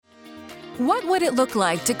What would it look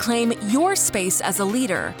like to claim your space as a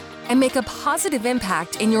leader and make a positive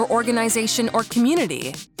impact in your organization or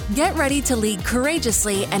community? Get ready to lead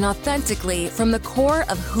courageously and authentically from the core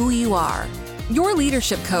of who you are. Your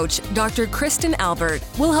leadership coach, Dr. Kristen Albert,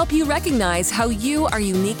 will help you recognize how you are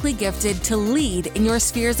uniquely gifted to lead in your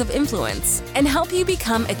spheres of influence and help you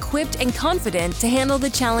become equipped and confident to handle the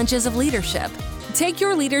challenges of leadership. Take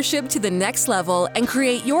your leadership to the next level and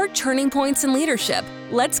create your turning points in leadership.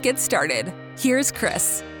 Let's get started. Here's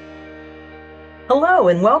Chris. Hello,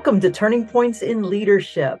 and welcome to Turning Points in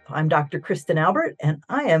Leadership. I'm Dr. Kristen Albert, and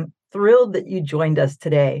I am thrilled that you joined us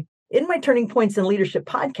today. In my Turning Points in Leadership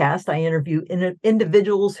podcast, I interview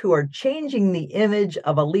individuals who are changing the image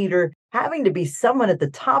of a leader, having to be someone at the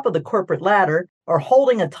top of the corporate ladder or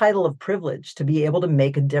holding a title of privilege to be able to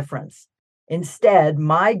make a difference. Instead,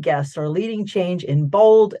 my guests are leading change in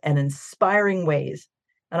bold and inspiring ways.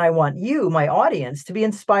 And I want you, my audience, to be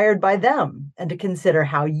inspired by them and to consider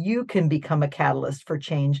how you can become a catalyst for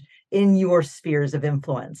change in your spheres of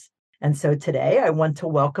influence. And so today I want to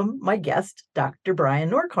welcome my guest, Dr. Brian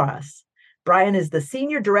Norcross. Brian is the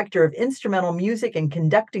Senior Director of Instrumental Music and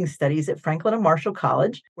Conducting Studies at Franklin and Marshall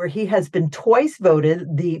College, where he has been twice voted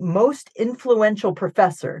the most influential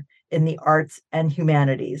professor in the arts and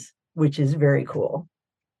humanities, which is very cool.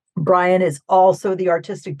 Brian is also the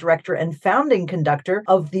artistic director and founding conductor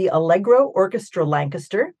of the Allegro Orchestra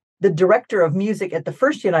Lancaster, the director of music at the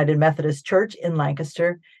First United Methodist Church in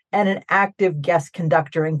Lancaster, and an active guest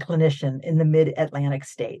conductor and clinician in the Mid-Atlantic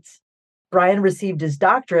states. Brian received his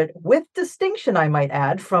doctorate with distinction, I might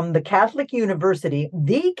add, from the Catholic University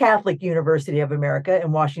of America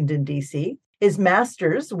in Washington, D.C., his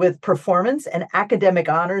master's with performance and academic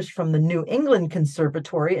honors from the New England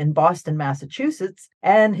Conservatory in Boston, Massachusetts,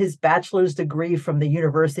 and his bachelor's degree from the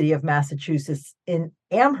University of Massachusetts in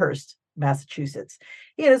Amherst, Massachusetts.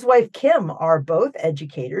 He and his wife, Kim, are both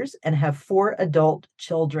educators and have 4 adult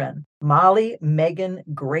children, Molly, Megan,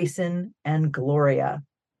 Grayson, and Gloria.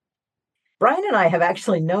 Brian and I have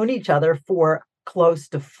actually known each other for close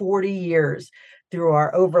to 40 years through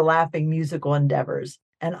our overlapping musical endeavors.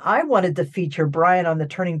 And I wanted to feature Brian on the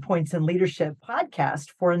Turning Points in Leadership podcast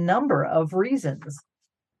for a number of reasons.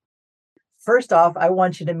 First off, I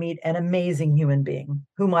want you to meet an amazing human being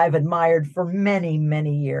whom I've admired for many,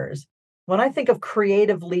 many years. When I think of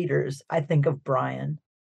creative leaders, I think of Brian.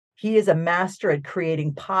 He is a master at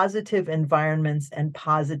creating positive environments and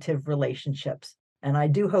positive relationships. And I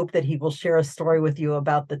do hope that he will share a story with you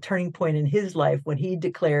about the turning point in his life when he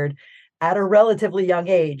declared at a relatively young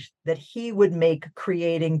age that he would make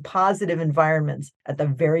creating positive environments at the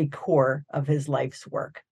very core of his life's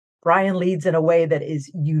work. Brian leads in a way that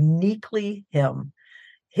is uniquely him.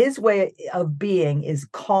 His way of being is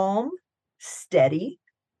calm, steady,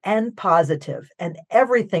 and positive, and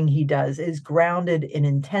everything he does is grounded in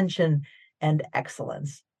intention and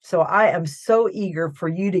excellence. So I am so eager for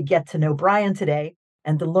you to get to know Brian today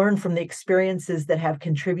and to learn from the experiences that have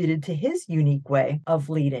contributed to his unique way of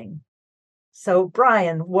leading. So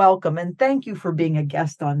Brian, welcome, and thank you for being a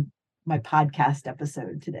guest on my podcast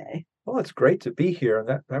episode today. Well, it's great to be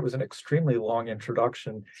here. That was an extremely long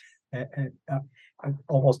introduction and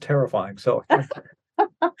almost terrifying. So,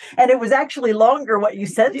 and it was actually longer what you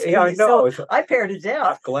said to me. I know. So I pared it down.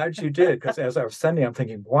 I'm glad you did, because as I was sending, I'm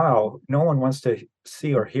thinking, wow, no one wants to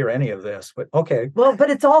see or hear any of this. But okay. Well, but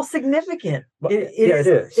it's all significant. It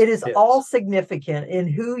is. It is all significant in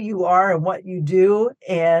who you are and what you do.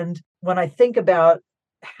 And when I think about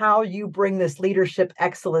how you bring this leadership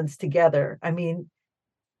excellence together, I mean,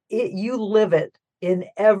 you live it in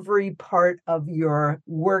every part of your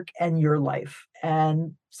work and your life.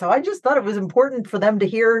 And so I just thought it was important for them to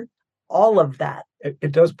hear all of that.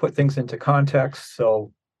 It does put things into context.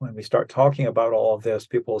 So when we start talking about all of this,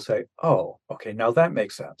 people will say, oh, okay, now that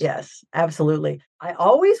makes sense. Yes, absolutely. I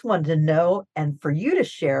always wanted to know, and for you to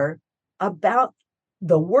share about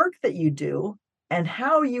the work that you do and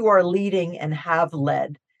how you are leading and have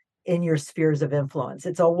led in your spheres of influence.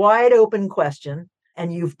 It's a wide open question,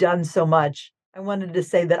 and you've done so much. I wanted to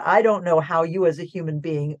say that I don't know how you as a human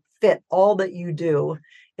being fit all that you do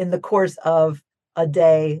in the course of a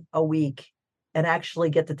day, a week, and actually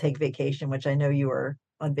get to take vacation, which I know you were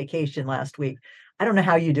on vacation last week. I don't know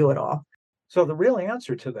how you do it all. So the real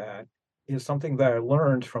answer to that is something that I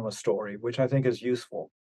learned from a story, which I think is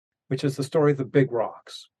useful, which is the story of the big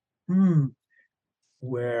rocks.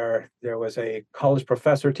 Where there was a college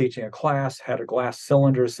professor teaching a class, had a glass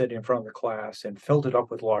cylinder sitting in front of the class and filled it up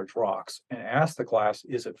with large rocks and asked the class,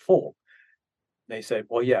 is it full? They said,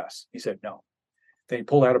 well, yes. He said, no. Then he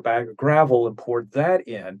pulled out a bag of gravel and poured that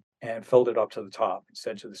in and filled it up to the top and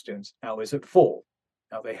said to the students, now, is it full?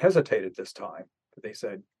 Now they hesitated this time, but they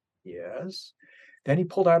said, yes. Then he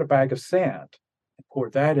pulled out a bag of sand and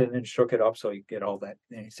poured that in and shook it up so you get all that.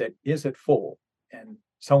 And he said, is it full? And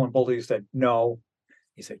someone boldly said, no.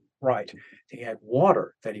 He said, right. He had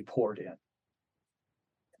water that he poured in. And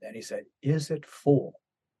then he said, is it full?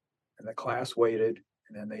 And the class waited.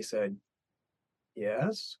 And then they said,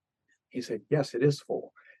 yes. He said, yes, it is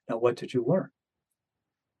full. Now, what did you learn?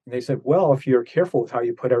 And they said, well, if you're careful with how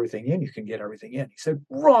you put everything in, you can get everything in. He said,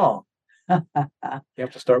 wrong. You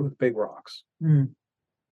have to start with big rocks. Mm.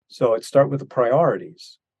 So it start with the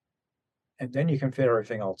priorities, and then you can fit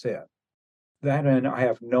everything else in. That, and I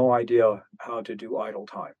have no idea how to do idle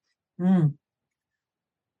time. Mm.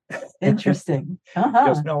 Interesting. Uh-huh.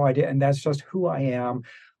 Just no idea. And that's just who I am.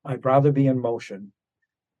 I'd rather be in motion.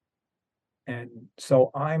 And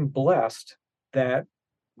so I'm blessed that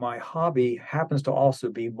my hobby happens to also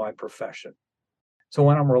be my profession. So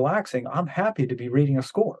when I'm relaxing, I'm happy to be reading a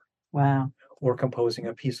score. Wow. Or composing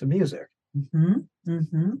a piece of music. Mm-hmm.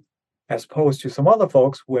 Mm-hmm. As opposed to some other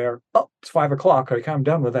folks where, oh, it's 5 o'clock. Okay, I'm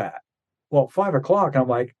done with that. Well, 5 o'clock, I'm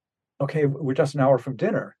like, okay, we're just an hour from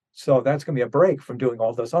dinner. So that's going to be a break from doing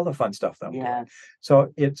all this other fun stuff that I'm doing.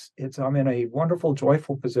 So it's I'm in a wonderful,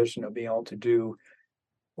 joyful position of being able to do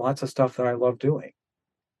lots of stuff that I love doing.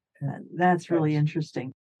 That's really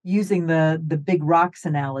interesting. Using the big rocks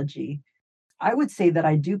analogy, I would say that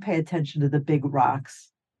I do pay attention to the big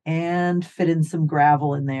rocks and fit in some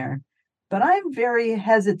gravel in there. But I'm very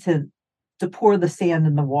hesitant to pour the sand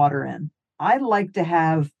and the water in. I like to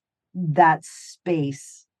have that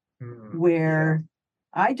space where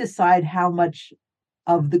I decide how much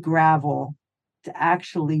of the gravel to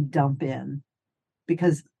actually dump in.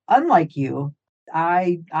 Because unlike you,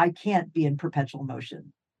 I can't be in perpetual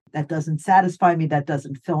motion. That doesn't satisfy me. That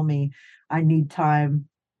doesn't fill me. I need time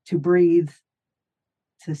to breathe,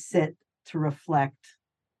 to sit, to reflect,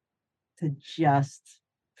 to just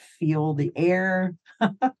feel the air.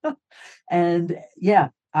 And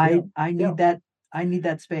I need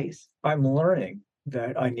that space. I'm learning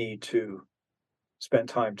that I need to spend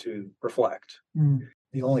time to reflect.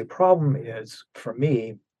 The only problem is, for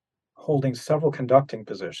me, holding several conducting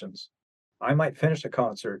positions. I might finish a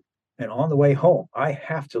concert, and on the way home, I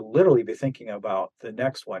have to literally be thinking about the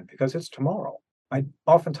next one because it's tomorrow. I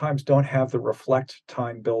oftentimes don't have the reflect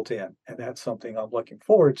time built in, and that's something I'm looking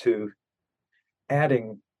forward to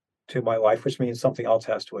adding to my life, which means something else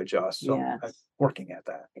has to adjust. So I'm working at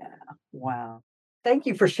that. Yeah. Wow. Thank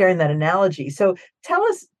you for sharing that analogy. So tell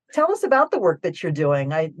us about the work that you're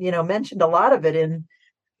doing. I mentioned a lot of it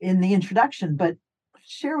in the introduction, but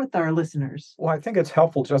share with our listeners. Well, I think it's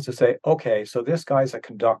helpful just to say, okay, so this guy's a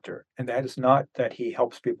conductor, and that is not that he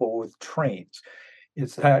helps people with trains.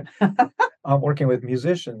 It's that I'm working with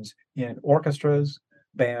musicians in orchestras,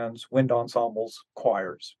 bands, wind ensembles,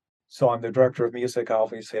 choirs. So I'm the director of music,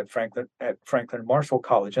 obviously, at Franklin Marshall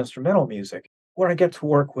College, instrumental music, where I get to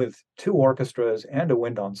work with 2 orchestras and a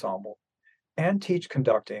wind ensemble and teach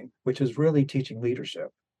conducting, which is really teaching leadership.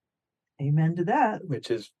 Amen to that.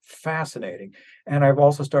 Which is fascinating. And I've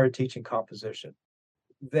also started teaching composition.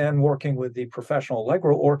 Then working with the Professional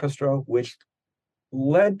Allegro Orchestra, which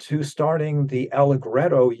led to starting the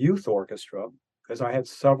Allegretto Youth Orchestra, because I had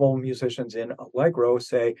several musicians in Allegro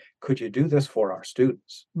say, could you do this for our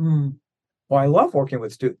students? Well, I love working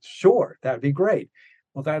with students. Sure, that'd be great.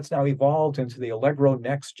 Well, that's now evolved into the Allegro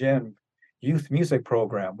Next Gen Youth Music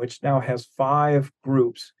Program, which now has 5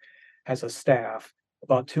 groups, has a staff,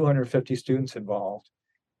 about 250 students involved.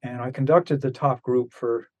 And I conducted the top group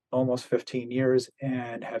for almost 15 years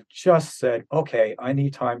and have just said, okay, I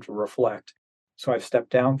need time to reflect. So I've stepped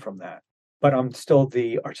down from that. But I'm still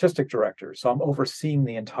the artistic director. So I'm overseeing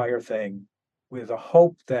the entire thing with a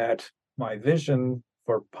hope that my vision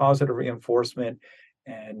for positive reinforcement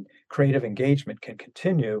and creative engagement can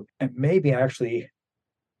continue and maybe actually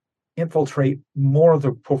infiltrate more of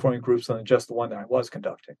the performing groups than just the one that I was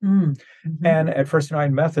conducting. And at First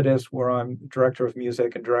United Methodist, where I'm director of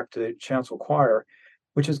music and director of the chancel choir,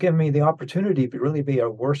 which has given me the opportunity to really be a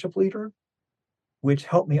worship leader, which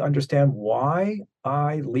helped me understand why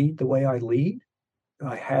I lead the way I lead.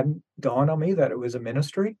 I hadn't dawned on me that it was a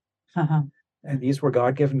ministry. And these were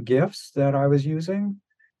God-given gifts that I was using.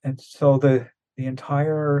 And so the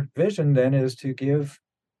entire vision then is to give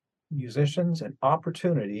musicians an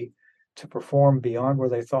opportunity to perform beyond where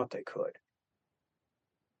they thought they could.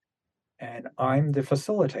 And I'm the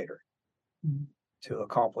facilitator to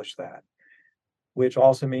accomplish that, which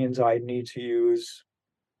also means I need to use,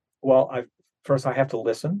 first I have to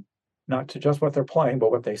listen, not to just what they're playing,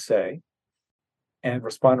 but what they say, and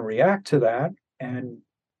respond and react to that and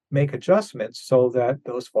make adjustments so that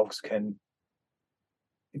those folks can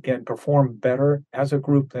again, perform better as a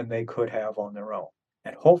group than they could have on their own,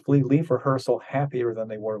 and hopefully leave rehearsal happier than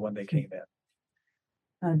they were when they came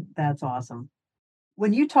in. That's awesome.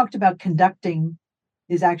 When you talked about conducting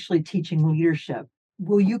is actually teaching leadership,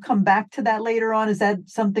 will you come back to that later on? Is that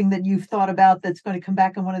something that you've thought about that's going to come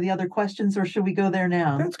back in one of the other questions, or should we go there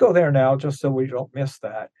now? Let's go there now, just so we don't miss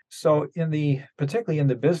that. So, particularly in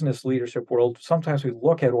the business leadership world, sometimes we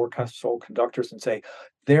look at orchestral conductors and say,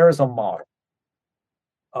 there's a model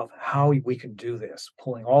of how we can do this,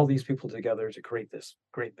 pulling all these people together to create this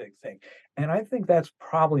great big thing. And I think that's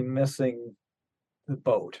probably missing the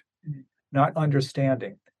boat, not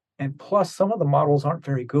understanding. And plus, some of the models aren't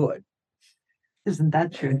very good. Isn't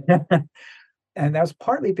that true? And that's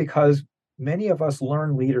partly because many of us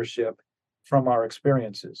learn leadership from our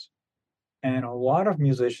experiences. And a lot of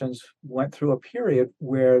musicians went through a period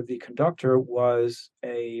where the conductor was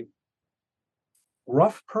a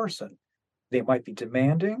rough person. They might be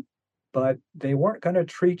demanding, but they weren't going to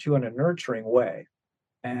treat you in a nurturing way.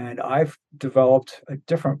 And I've developed a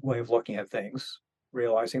different way of looking at things,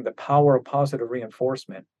 realizing the power of positive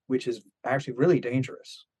reinforcement, which is actually really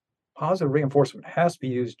dangerous. Positive reinforcement has to be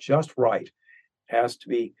used just right. It has to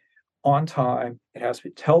be on time. It has to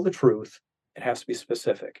tell the truth. It has to be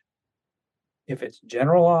specific. If it's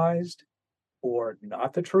generalized or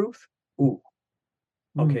not the truth,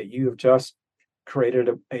 okay, you have just created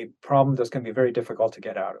a problem that's going to be very difficult to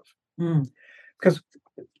get out of. Because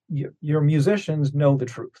your musicians know the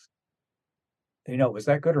truth. They know, is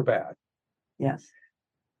that good or bad? Yes.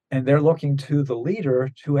 And they're looking to the leader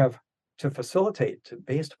to facilitate,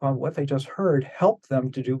 based upon what they just heard, help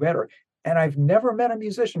them to do better. And I've never met a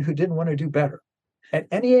musician who didn't want to do better at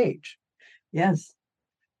any age. Yes.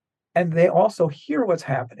 And they also hear what's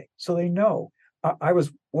happening. So they know. I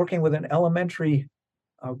was working with an elementary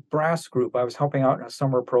brass group. I was helping out in a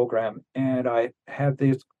summer program, and I had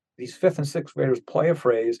these fifth and sixth graders play a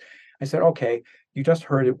phrase. I said, okay, you just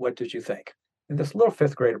heard it. What did you think? And this little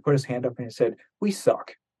fifth grader put his hand up and he said, we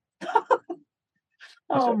suck.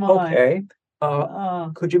 I said, my. okay,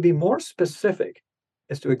 could you be more specific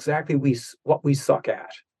as to exactly what we suck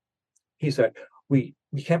at? He said, we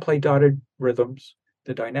can't play dotted rhythms.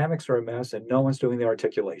 The dynamics are a mess and no one's doing the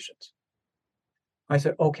articulations. I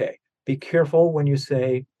said, okay, be careful when you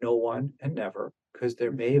say no one and never, because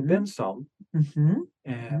there may have been some.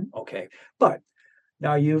 And okay, but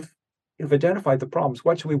now you've identified the problems.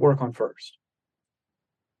 What should we work on first?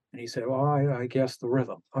 And he said, well, I guess the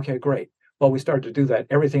rhythm. Okay, great. Well, we started to do that.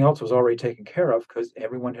 Everything else was already taken care of because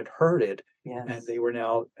everyone had heard it, and they were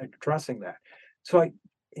now addressing that. So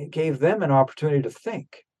it gave them an opportunity to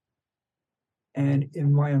think. And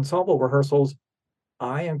in my ensemble rehearsals,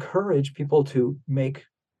 I encourage people to make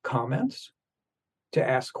comments, to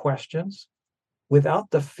ask questions, without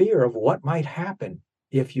the fear of what might happen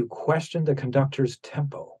if you question the conductor's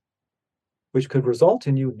tempo, which could result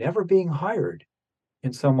in you never being hired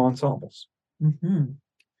in some ensembles.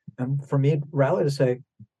 And for me, rather to say,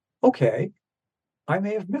 okay, I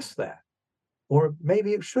may have missed that, or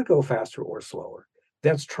maybe it should go faster or slower.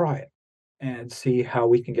 Let's try it and see how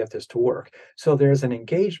we can get this to work. So there's an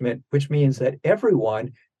engagement, which means that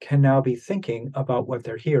everyone can now be thinking about what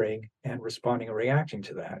they're hearing and responding and reacting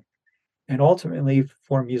to that. And ultimately,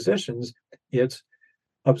 for musicians, it's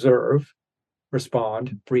observe,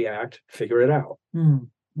 respond, react, figure it out. And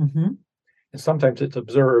sometimes it's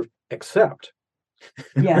observe, accept.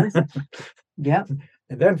 Yes. Yep.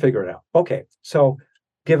 And then figure it out. Okay, so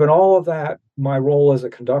given all of that, my role as a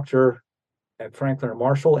conductor at Franklin and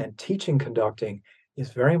Marshall and teaching conducting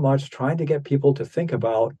is very much trying to get people to think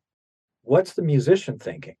about what's the musician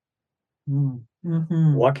thinking?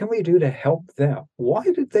 What can we do to help them? Why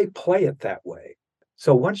did they play it that way?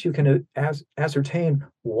 So once you can ascertain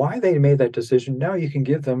why they made that decision, now you can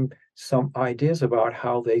give them some ideas about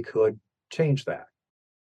how they could change that.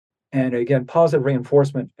 And again, positive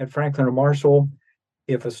reinforcement at Franklin and Marshall,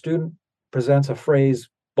 if a student presents a phrase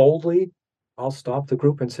boldly, I'll stop the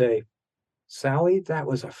group and say, Sally, that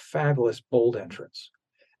was a fabulous bold entrance.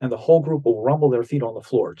 And the whole group will rumble their feet on the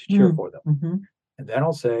floor to cheer for them. And then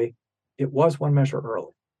I'll say, it was one measure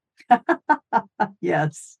early.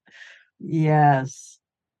 Yes. Yes.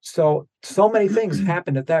 So many things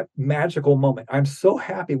happen at that magical moment. I'm so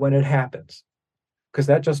happy when it happens, because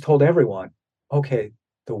that just told everyone, okay,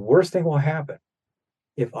 the worst thing will happen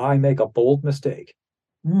if I make a bold mistake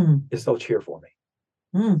is they'll cheer for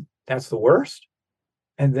me. That's the worst.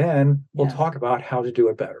 And then we'll talk about how to do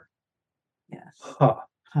it better.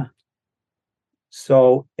 Yes.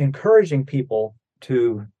 So encouraging people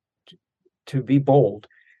to be bold.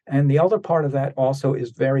 And the other part of that also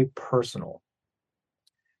is very personal.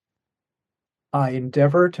 I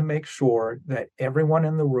endeavor to make sure that everyone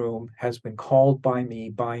in the room has been called by me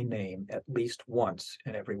by name at least once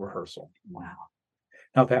in every rehearsal. Wow.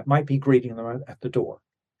 Now, that might be greeting them at the door.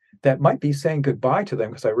 That might be saying goodbye to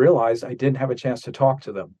them because I realized I didn't have a chance to talk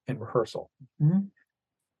to them in rehearsal. Mhm.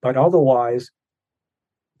 But otherwise,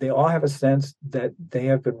 they all have a sense that they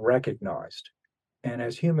have been recognized. And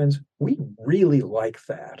as humans, we really like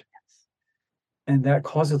that. And that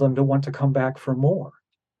causes them to want to come back for more.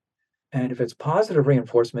 And if it's positive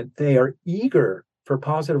reinforcement, they are eager for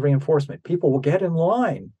positive reinforcement. People will get in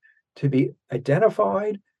line to be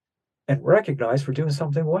identified and recognized for doing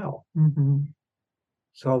something well. Mhm.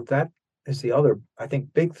 So that is the other, I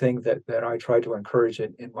think, big thing that I try to encourage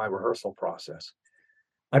in my rehearsal process.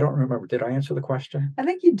 I don't remember. Did I answer the question? I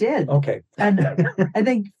think you did. Okay. And I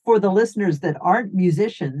think for the listeners that aren't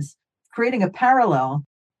musicians, creating a parallel,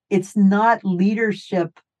 it's not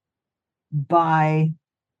leadership by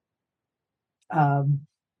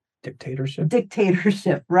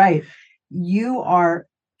Dictatorship, right? You are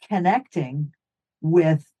connecting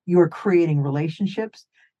with, you're creating relationships,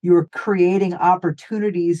 you're creating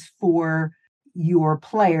opportunities for your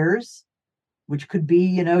players, which could be,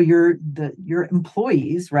 your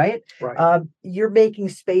employees, right? Right. You're making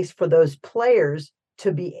space for those players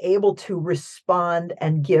to be able to respond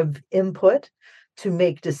and give input, to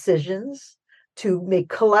make decisions, to make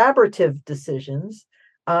collaborative decisions.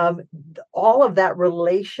 All of that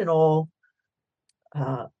relational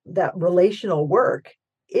work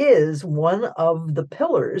is one of the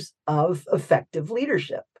pillars of effective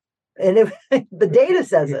leadership, and the data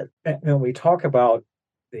says it. And when we talk about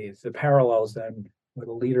the parallels then with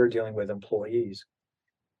a leader dealing with employees,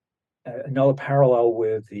 another parallel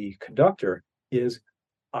with the conductor is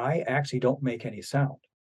I actually don't make any sound.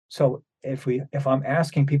 So if I'm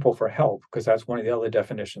asking people for help, because that's one of the other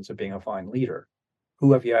definitions of being a fine leader,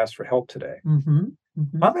 who have you asked for help today? Mm-hmm.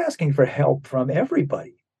 Mm-hmm. I'm asking for help from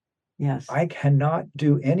everybody. Yes. I cannot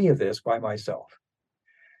do any of this by myself.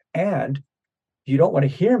 And you don't want to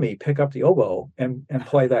hear me pick up the oboe and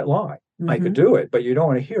play that line. I could do it, but you don't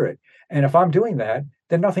want to hear it. And if I'm doing that,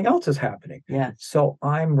 then nothing else is happening. Yes. So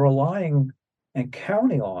I'm relying and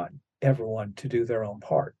counting on everyone to do their own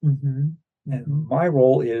part. And my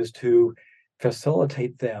role is to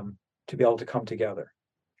facilitate them to be able to come together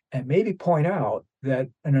and maybe point out that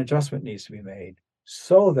an adjustment needs to be made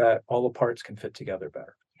so that all the parts can fit together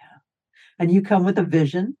better. Yeah. And you come with a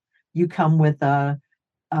vision. You come with an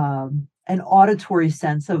auditory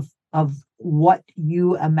sense of what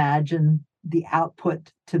you imagine the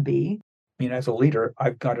output to be. I mean, as a leader,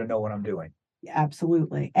 I've got to know what I'm doing.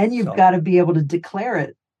 Absolutely. And you've got to be able to declare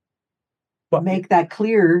it, but make that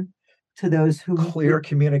clear to those who... Clear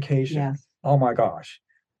communication. Yes. Oh my gosh.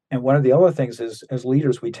 And one of the other things is, as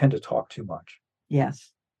leaders, we tend to talk too much.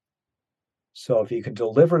 Yes. So if you can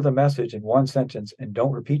deliver the message in one sentence and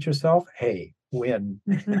don't repeat yourself, hey, win.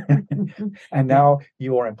 And now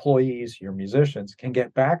your employees, your musicians can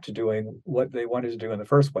get back to doing what they wanted to do in the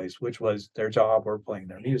first place, which was their job or playing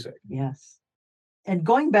their music. Yes. And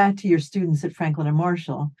going back to your students at Franklin and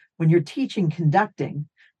Marshall, when you're teaching conducting,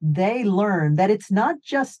 they learn that it's not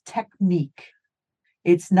just technique.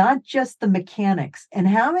 It's not just the mechanics. And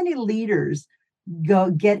how many leaders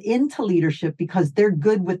get into leadership because they're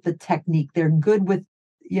good with the technique, they're good with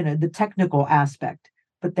the technical aspect,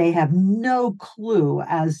 but they have no clue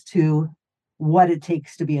as to what it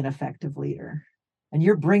takes to be an effective leader. And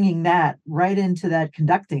you're bringing that right into that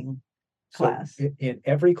conducting class. So in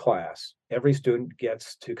every class, every student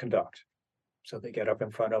gets to conduct. So they get up in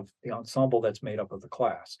front of the ensemble that's made up of the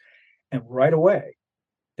class, and right away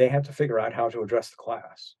they have to figure out how to address the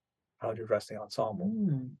class, how to address the ensemble.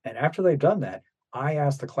 And after they've done that, I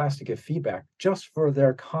ask the class to give feedback just for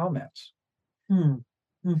their comments.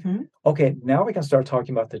 Okay, now we can start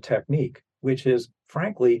talking about the technique, which is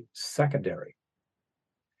frankly secondary.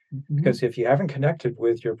 Because if you haven't connected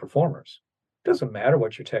with your performers, it doesn't matter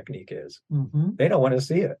what your technique is. They don't want to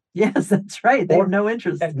see it. Yes, that's right. They have no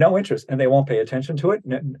interest. No interest, and they won't pay attention to it.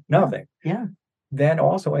 Nothing. Yeah. Then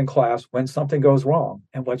also in class, when something goes wrong,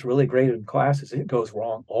 and what's really great in class is it goes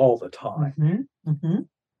wrong all the time.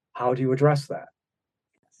 How do you address that?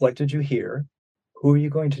 What did you hear? Who are you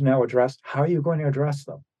going to now address? How are you going to address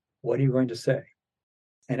them? What are you going to say?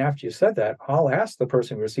 And after you said that, I'll ask the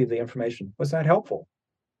person who received the information, was that helpful?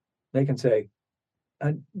 They can say,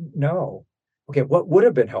 no. Okay, what would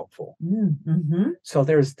have been helpful? So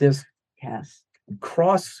there's this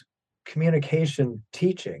cross communication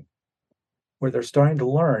teaching where they're starting to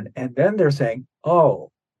learn, and then they're saying,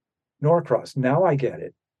 oh, Norcross, now I get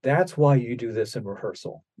it. That's why you do this in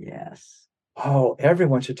rehearsal. Yes. oh,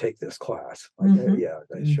 everyone should take this class. Like, Mhm. yeah,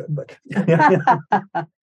 they should, but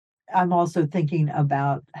I'm also thinking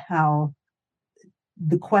about how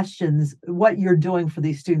the questions, what you're doing for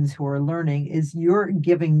these students who are learning is you're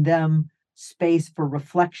giving them space for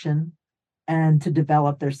reflection and to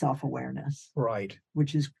develop their self-awareness, right.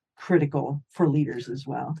 which is critical for leaders as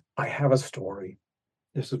well. I have a story.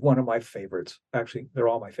 This is one of my favorites. Actually, they're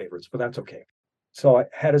all my favorites, but that's okay. So I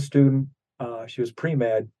had a student, she was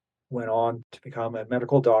pre-med, went on to become a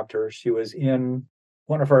medical doctor. She was in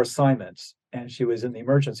one of her assignments and she was in the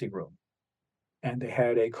emergency room and they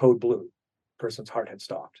had a code blue. Person's heart had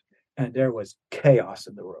stopped and there was chaos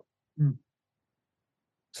in the room. Mm.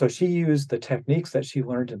 So she used the techniques that she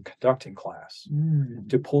learned in conducting class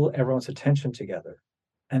to pull everyone's attention together.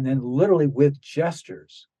 And then literally with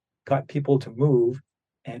gestures, got people to move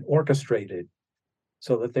and orchestrated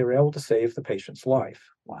so that they were able to save the patient's life.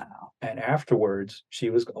 Wow. And afterwards, she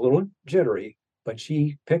was a little jittery, but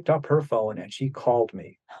she picked up her phone and she called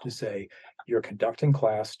me to say, your conducting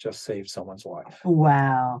class just saved someone's life.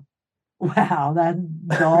 Wow. Wow. That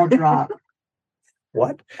jaw drop.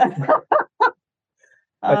 What?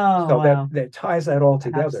 Oh, so wow. that ties that all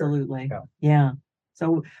together. Absolutely. Yeah. Yeah.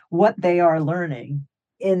 So what they are learning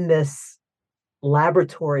in this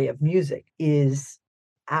laboratory of music is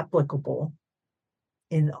applicable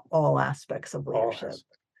in all aspects of leadership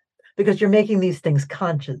because you're making these things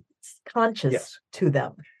conscious Yes. to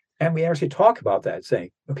them. And we actually talk about that,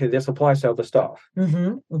 saying, okay, this applies to other stuff.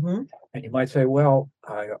 And you might say, well,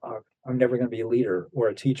 I'm never going to be a leader or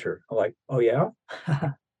a teacher. I'm like, oh, yeah?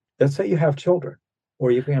 Let's say you have children,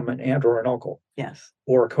 or you become an aunt or an uncle. Yes.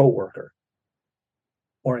 Or a coworker,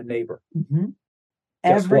 or a neighbor.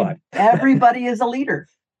 Guess what? Everybody is a leader.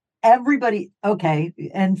 Everybody. Okay.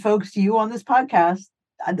 And folks, you on this podcast,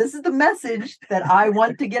 this is the message that I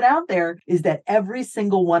want to get out there is that every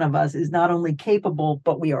single one of us is not only capable,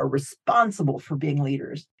 but we are responsible for being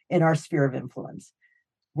leaders in our sphere of influence.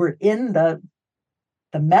 We're in the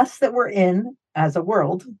mess that we're in as a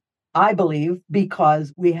world, I believe,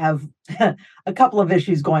 because we have a couple of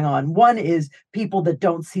issues going on. One is people that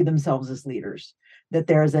don't see themselves as leaders, that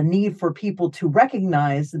there's a need for people to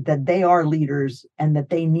recognize that they are leaders and that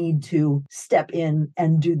they need to step in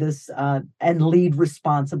and do this and lead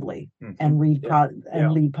responsibly and lead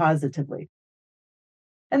positively.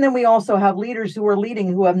 And then we also have leaders who are leading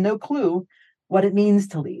who have no clue what it means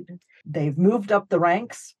to lead. They've moved up the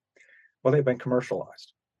ranks. Well, they've been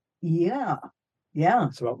commercialized. Yeah. Yeah.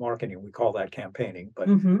 It's about marketing. We call that campaigning. But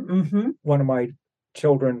one of my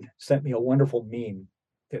children sent me a wonderful meme.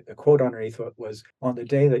 The quote underneath it was, on the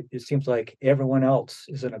day that it seems like everyone else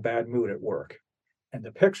is in a bad mood at work. And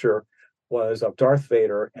the picture was of Darth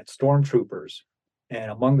Vader and stormtroopers. And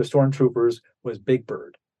among the stormtroopers was Big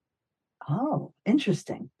Bird. Oh,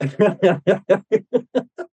 interesting. I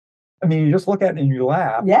mean, you just look at it and you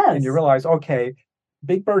laugh. Yes. And you realize, okay,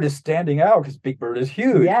 Big Bird is standing out because Big Bird is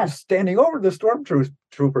huge. Yes. Standing over the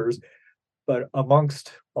stormtroopers. But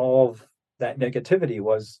amongst all of that negativity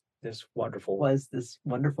was this wonderful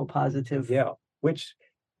positive. Yeah. Which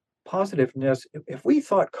positiveness, if we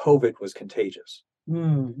thought COVID was contagious,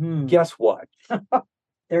 guess what?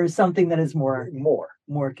 There is something that is more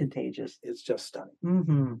contagious. It's just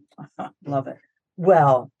stunning. Love it.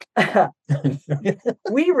 Well,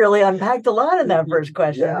 we really unpacked a lot in that first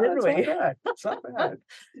question, didn't we? It's not bad.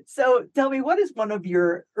 So tell me, what is one of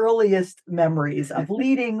your earliest memories of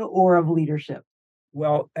leading or of leadership?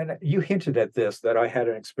 Well, and you hinted at this, that I had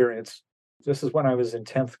an experience. This is when I was in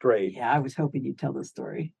 10th grade. Yeah, I was hoping you'd tell the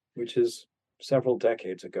story. Which is several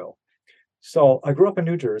decades ago. So I grew up in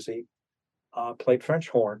New Jersey, played French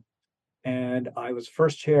horn, and I was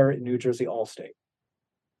first chair in New Jersey All-State.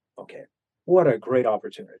 Okay, what a great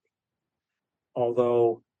opportunity.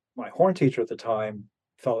 Although my horn teacher at the time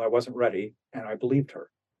felt I wasn't ready, and I believed her.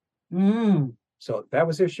 So that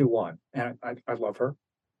was issue one. And I love her.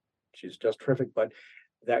 She's just terrific, but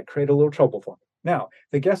that created a little trouble for me. Now,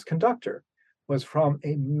 the guest conductor was from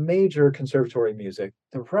a major conservatory music.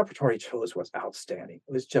 The repertoire he chose was outstanding.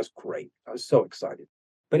 It was just great. I was so excited.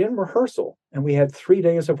 But in rehearsal, and we had 3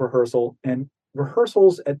 days of rehearsal, and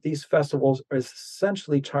rehearsals at these festivals are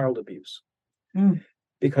essentially child abuse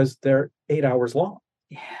because they're 8 hours long.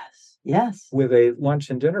 Yes. With a lunch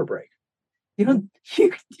and dinner break.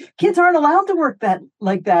 Kids aren't allowed to work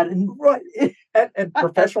like that. And right. And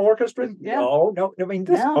professional orchestras? No. I mean,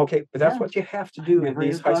 okay, but that's what you have to do in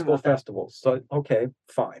these high school festivals. So, okay,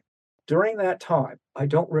 fine. During that time, I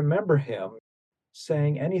don't remember him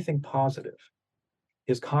saying anything positive.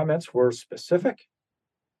 His comments were specific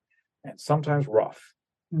and sometimes rough.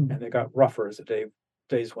 And they got rougher as the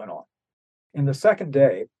days went on. In the second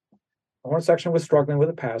day, Horn section was struggling with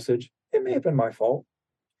a passage. It may have been my fault.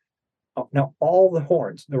 Now, all the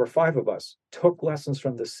horns, there were 5 of us, took lessons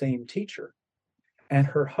from the same teacher. And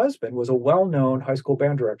her husband was a well-known high school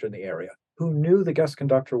band director in the area who knew the guest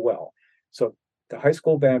conductor well. So the high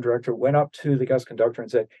school band director went up to the guest conductor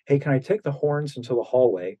and said, "Hey, can I take the horns into the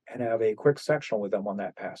hallway and have a quick sectional with them on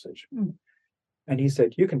that passage?" Mm. And he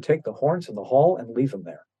said, "You can take the horns in the hall and leave them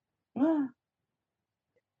there." Ah.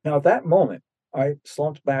 Now, at that moment, I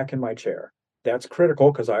slumped back in my chair. That's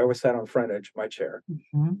critical because I always sat on the front edge of my chair.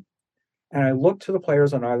 Mhm. And I looked to the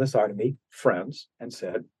players on either side of me, friends, and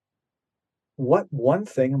said, what one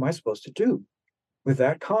thing am I supposed to do with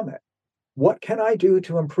that comment? What can I do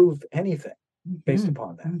to improve anything based Mhm.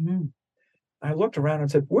 upon that? Mhm. I looked around and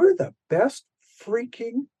said, we're the best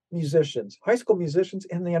freaking musicians, high school musicians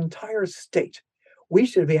in the entire state. We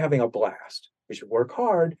should be having a blast. We should work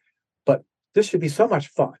hard, but this should be so much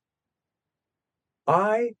fun.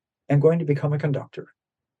 I am going to become a conductor.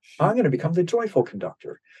 I'm going to become the joyful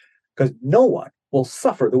conductor because no one will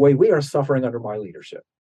suffer the way we are suffering under my leadership.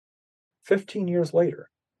 15 years later,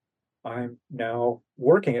 I'm now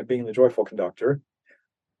working at being the joyful conductor.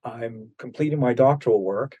 I'm completing my doctoral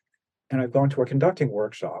work, and I've gone to a conducting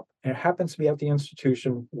workshop. And it happens to be at the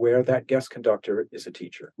institution where that guest conductor is a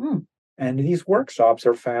teacher. Mm. And these workshops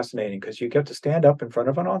are fascinating because you get to stand up in front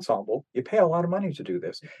of an ensemble. You pay a lot of money to do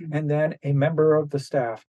this. And then a member of the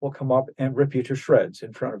staff will come up and rip you to shreds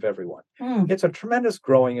in front of everyone. Mm. It's a tremendous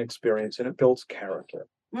growing experience, and it builds character.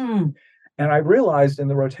 Mm. And I realized in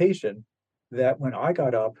the rotation that when I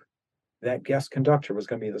got up, that guest conductor was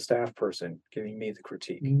going to be the staff person giving me the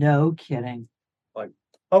critique. No kidding. Like,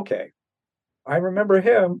 okay, I remember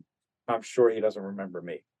him. I'm sure he doesn't remember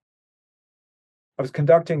me. I was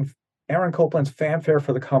conducting Aaron Copland's Fanfare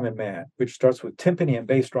for the Common Man, which starts with timpani and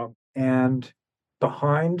bass drum. And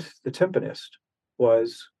behind the timpanist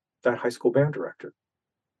was that high school band director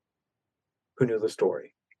who knew the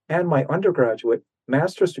story. And my undergraduate,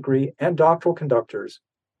 master's degree, and doctoral conductors,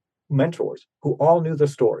 mentors, who all knew the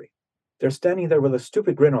story. They're standing there with a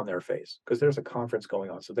stupid grin on their face because there's a conference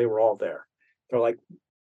going on. So they were all there. They're like,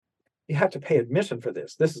 you have to pay admission for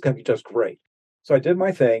this. This is going to be just great. So I did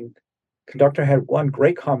my thing. Conductor had one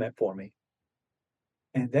great comment for me.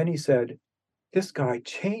 And then he said, this guy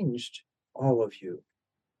changed all of you.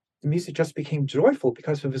 The music just became joyful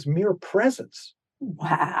because of his mere presence.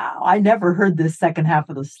 Wow. I never heard this second half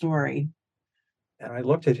of the story. And I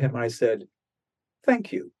looked at him and I said,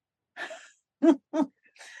 thank you.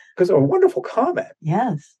 Because a wonderful comment.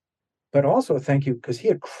 Yes. But also thank you because he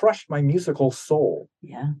had crushed my musical soul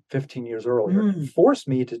 15 years earlier and forced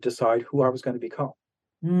me to decide who I was going to become.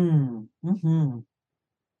 Mm-hmm.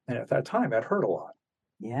 And at that time, that hurt a lot.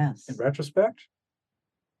 Yes. In retrospect,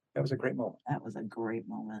 that was a great moment. That was a great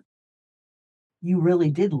moment. You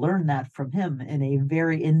really did learn that from him in a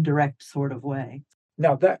very indirect sort of way.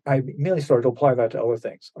 Now that I immediately started to apply that to other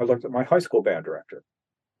things. I looked at my high school band director.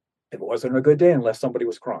 It wasn't a good day unless somebody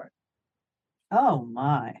was crying. Oh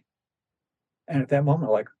my. And at that moment,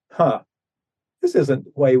 I'm like, this isn't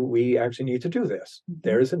the way we actually need to do this. Mm-hmm.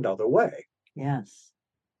 There is another way. Yes.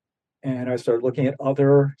 And I started looking at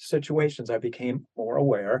other situations. I became more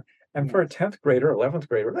aware. And for a 10th grader, 11th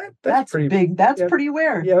grader, that's pretty big. That's pretty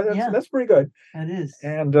aware. Yeah, that's pretty good. That is.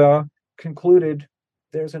 And concluded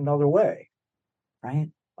there's another way. Right.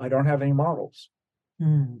 I don't have any models.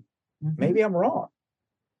 Mm-hmm. Maybe I'm wrong.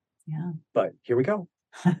 Yeah. But here we go.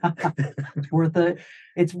 It's worth it.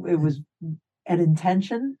 It was an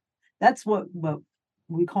intention. That's what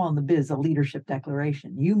we call in the biz a leadership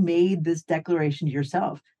declaration. You made this declaration to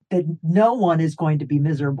yourself that no one is going to be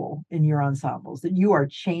miserable in your ensembles, that you are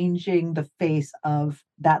changing the face of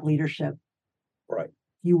that leadership. Right.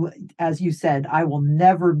 You, as you said, I'm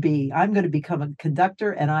going to become a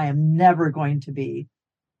conductor and I am never going to be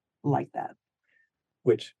like that.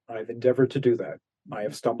 Which I've endeavored to do that. I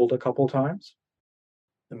have stumbled a couple times.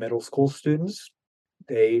 The middle school students,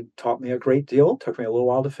 they taught me a great deal. It took me a little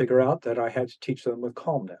while to figure out that I had to teach them with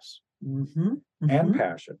calmness and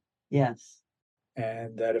passion. Yes.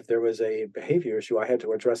 And that if there was a behavior issue, I had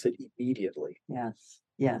to address it immediately.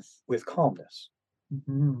 Yes. With calmness.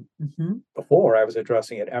 Mm-hmm. Before, I was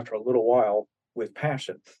addressing it after a little while with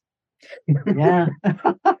passion. Yeah.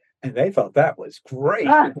 And they thought that was great.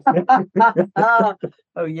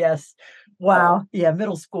 Oh, yes. Wow. Yeah.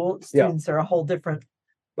 Middle school students are a whole different.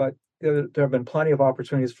 But there have been plenty of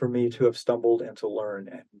opportunities for me to have stumbled and to learn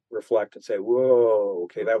and reflect and say, whoa,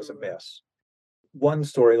 okay, that was a miss. One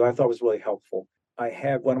story that I thought was really helpful. I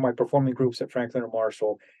had one of my performing groups at Franklin and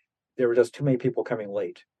Marshall. There were just too many people coming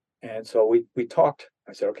late. And so we talked.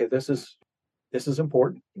 I said, okay, this is This is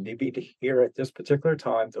important. You need to be here at this particular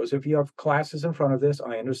time. Those of you who have classes in front of this,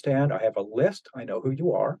 I understand. I have a list. I know who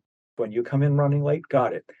you are. When you come in running late,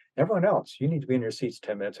 got it. Everyone else, you need to be in your seats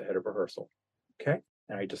 10 minutes ahead of rehearsal. Okay?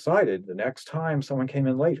 And I decided the next time someone came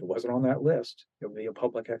in late who wasn't on that list, it would be a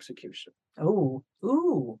public execution. Oh,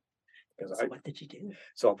 ooh. Because So what did you do?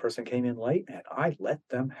 So a person came in late and I let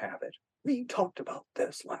them have it. We talked about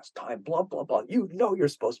this last time, blah, blah, blah. You know you're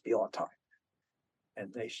supposed to be on time.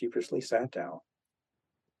 And they sheepishly sat down.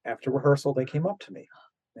 After rehearsal, they came up to me.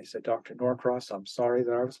 They said, Dr. Norcross, I'm sorry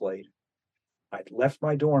that I was late. I'd left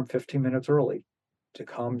my dorm 15 minutes early to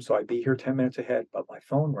come, so I'd be here 10 minutes ahead, but my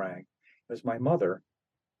phone rang. It was my mother,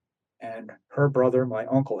 and her brother, my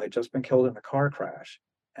uncle, had just been killed in a car crash,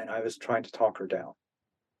 and I was trying to talk her down.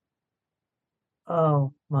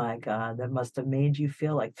 Oh my God, that must have made you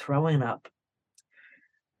feel like throwing up.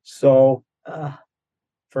 So Uh,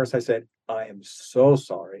 first I said, I am so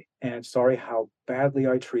sorry, and sorry how badly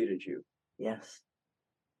I treated you. yes.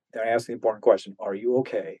 Then I asked the important question, are you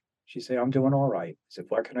okay? She said, I'm doing all right. I said,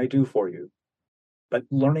 what can I do for you? But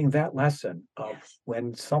learning that lesson of Yes.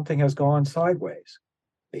 when something has gone sideways,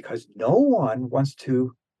 because no one wants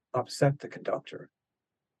to upset the conductor,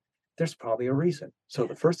 there's probably a reason. So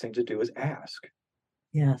the first thing to do is ask,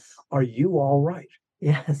 Yes. are you all right?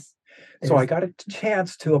 Yes. So I got a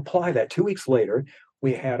chance to apply that. 2 weeks later,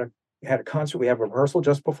 we had a concert. We had a rehearsal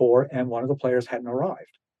just before, and one of the players hadn't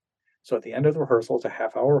arrived. So at the end of the rehearsal, it's a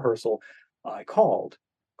half-hour rehearsal. I called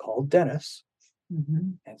Dennis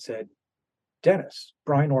Mhm. and said, Dennis,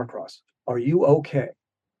 Brian Norcross, are you okay?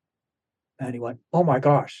 And he went, oh my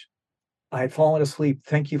gosh, I had fallen asleep.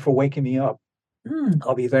 Thank you for waking me up. Mm.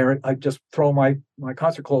 I'll be there. I just throw my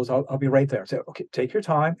concert clothes. I'll be right there. I said, okay, take your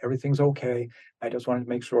time. Everything's okay. I just wanted to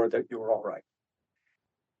make sure that you were all right.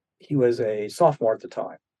 He was a sophomore at the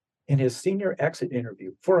time. In his senior exit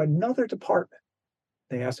interview for another department,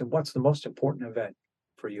 they asked him, what's the most important event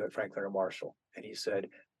for you at Franklin and Marshall? And he said,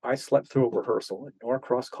 I slept through a rehearsal and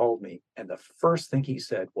Norcross called me. And the first thing he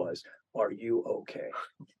said was, are you okay?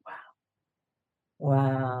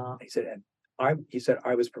 Wow. He said, he said,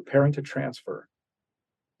 I was preparing to transfer.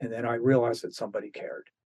 And then I realized that somebody cared.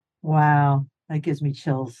 Wow. That gives me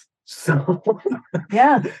chills. So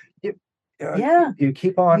Yeah. yeah, you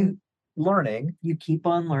keep on learning. You keep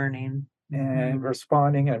on learning. And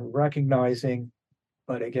responding and recognizing.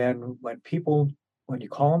 But again, when you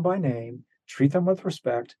call them by name, treat them with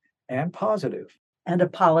respect and positive. And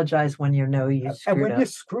apologize when you know you screwed And when up. you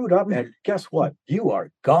screwed up, and guess what? You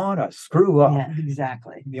are gonna screw up. Yeah,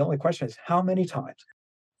 exactly. The only question is how many times?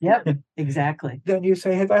 Yep, exactly. Then you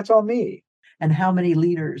say, hey, that's on me. And how many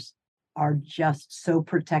leaders are just so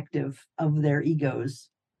protective of their egos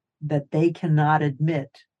that they cannot admit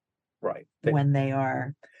Right. when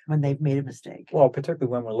they've made a mistake. Well,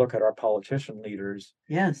 particularly when we look at our politician leaders.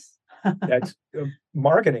 Yes. That's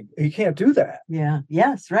marketing. You can't do that. Yeah.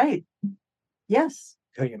 Yes. Right. Yes.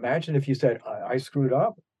 Can you imagine if you said, I screwed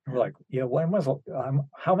up? We're like, yeah, when was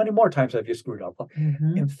how many more times have you screwed up?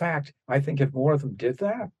 Mhm. In fact, I think if more of them did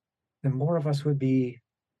that, then more of us would be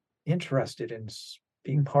interested in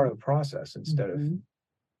being part of the process instead of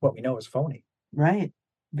what we know is phony. Right.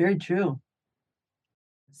 Very true.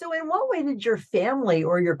 So, in what way did your family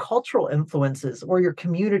or your cultural influences or your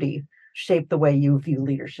community shape the way you view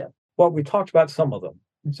leadership? Well, we talked about some of them.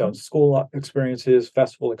 So, school experiences,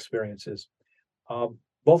 festival experiences.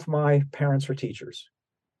 Both my parents are teachers.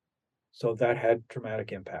 So that had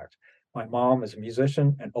dramatic impact. My mom is a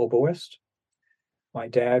musician and oboist. My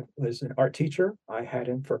dad was an art teacher. I had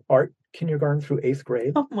him for art kindergarten through 8th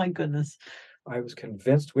grade. Oh my goodness. I was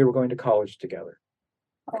convinced we were going to college together.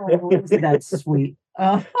 Oh, that's sweet.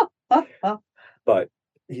 But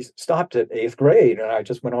he stopped at 8th grade and I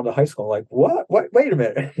just went on to high school. Like, what? Wait a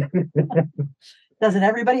minute. Doesn't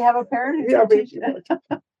everybody have a parent? Yeah,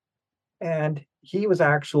 and he was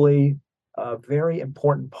actually a very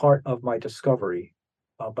important part of my discovery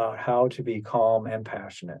about how to be calm and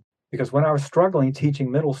passionate. Because when I was struggling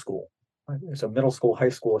teaching middle school, it's a middle school, high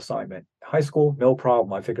school assignment. High school, no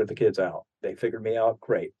problem. I figured the kids out. They figured me out.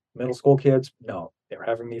 Great. Middle school kids, no, they were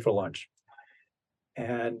having me for lunch.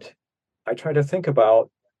 And I tried to think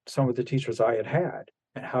about some of the teachers I had had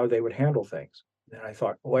and how they would handle things. And I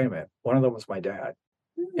thought, wait a minute, one of them was my dad.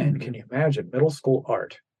 And can you imagine middle school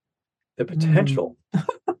art? The potential.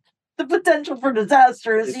 The potential for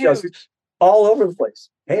disaster is huge. Just all over the place.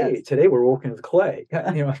 Hey, Yes. today we're working with clay.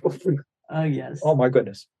 Oh, yes. Oh my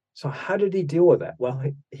goodness. So how did he deal with that? Well,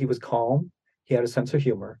 he was calm. He had a sense of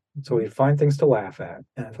humor. So he'd find things to laugh at.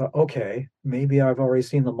 And I thought, okay, maybe I've already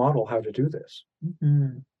seen the model how to do this.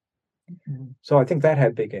 So I think that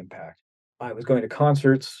had big impact. I was going to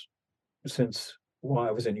concerts since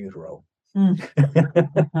I was in utero.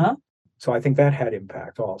 Uh-huh. So I think that had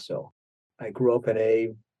impact also. I grew up in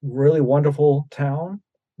a really wonderful town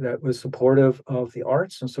that was supportive of the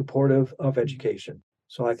arts and supportive of education.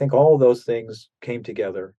 So I think all of those things came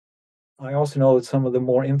together. I also know that some of the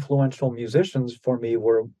more influential musicians for me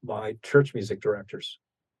were my church music directors.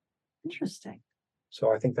 Interesting.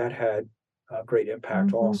 So I think that had a great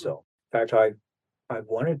impact Mhm. also. In fact, I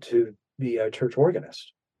wanted to be a church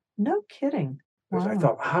organist No kidding. because I Wow.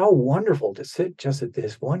 thought how wonderful to sit just at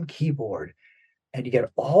this one keyboard and you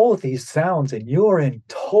get all of these sounds and you're in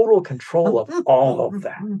total control of all of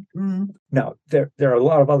that. Now, there are a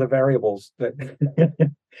lot of other variables that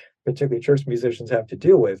particularly church musicians have to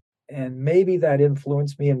deal with. And maybe that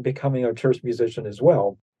influenced me in becoming a church musician as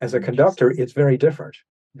well. As a conductor, it's very different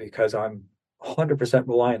because I'm 100%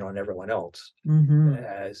 reliant on everyone else.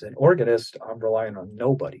 As an organist, I'm relying on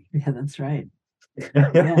nobody. Yeah, that's right.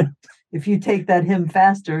 Yeah. If you take that hymn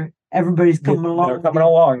faster, everybody's coming along. They're coming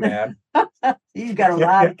along, man. You've got a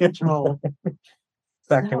lot of control. In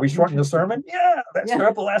fact, can we shorten the sermon? Yeah, let's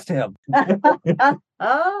start the last hymn.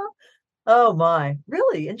 Oh my,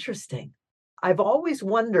 really interesting. I've always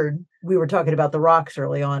wondered, we were talking about the rocks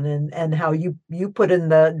early on and how you put in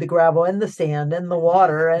the gravel and the sand and the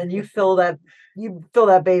water and you fill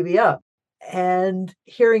that baby up. And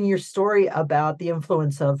hearing your story about the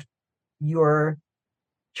influence of your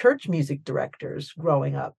church music directors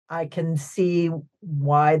growing up, I can see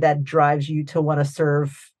why that drives you to want to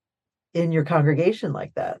serve in your congregation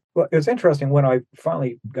like that. Well, it's interesting when I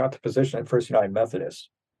finally got the position at First United Methodist.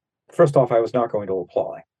 First off, I was not going to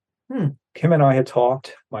apply. Kim and I had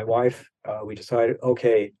talked, my wife, we decided,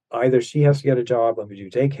 okay, either she has to get a job and we do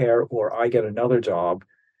daycare, or I get another job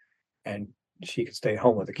and she could stay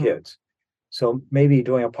home with the kids. So maybe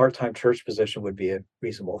doing a part-time church position would be a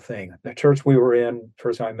reasonable thing. The church we were in,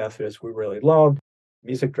 First United Methodist, we really loved.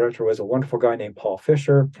 Music director was a wonderful guy named Paul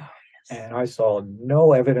Fisher. And I saw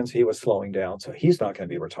no evidence he was slowing down, so he's not going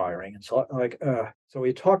to be retiring. And so, so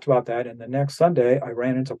we talked about that. And the next Sunday, I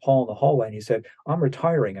ran into Paul in the hallway, and he said, "I'm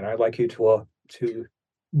retiring, and I'd like you to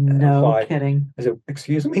No apply." kidding. I said,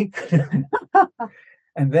 "Excuse me."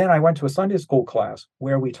 And then I went to a Sunday school class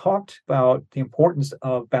where we talked about the importance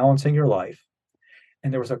of balancing your life.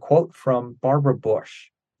 And there was a quote from Barbara Bush.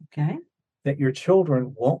 Okay. That your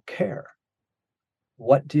children won't care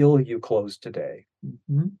what deal you close today.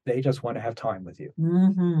 They just want to have time with you.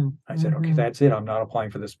 I said, okay, that's it. I'm not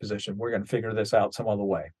applying for this position. We're going to figure this out some other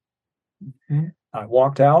way. I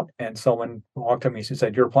walked out and someone walked up to me and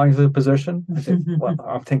said, "You're applying for the position?" I said, "Well,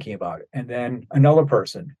 I'm thinking about it." And then another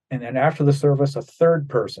person. And then after the service, a third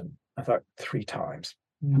person. I thought 3 times.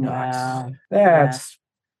 Wow. That's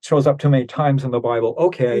shows up too many times in the Bible.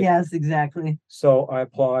 Okay. Yes, exactly. So I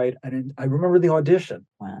applied, and I remember the audition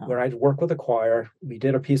where I'd work with a choir. We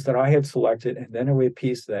did a piece that I had selected, and then a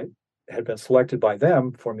piece that had been selected by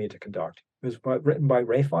them for me to conduct. It was written by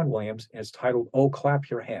Ray Vaughan Williams, and it's titled "Oh, Clap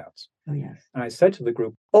Your Hands." Oh, yes. And I said to the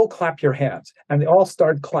group, "Oh, clap your hands." And they all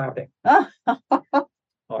started clapping.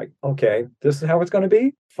 Like, okay, this is how it's going to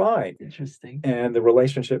be? Fine. Interesting. And the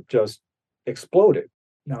relationship just exploded.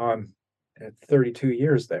 Now I'm at 32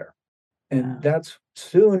 years there. And that's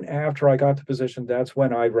soon after I got the position, that's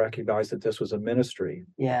when I recognized that this was a ministry.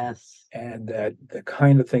 Yes. And that the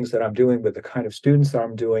kind of things that I'm doing with the kind of students that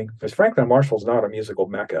I'm doing, because Franklin Marshall's not a musical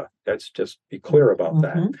mecca. Let's just be clear about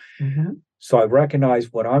that. So I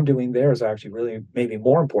recognized what I'm doing there is actually really maybe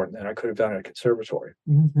more important than I could have done at a conservatory.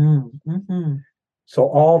 So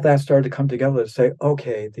all that started to come together to say,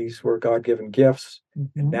 okay, these were God-given gifts.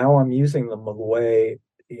 And now I'm using them the way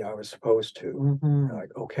I was supposed to. Like,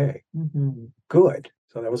 okay, good.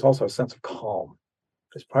 So that was also a sense of calm.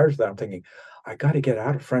 Because prior to that, I'm thinking, I got to get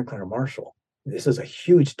out of Franklin or Marshall. This is a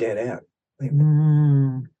huge dead end.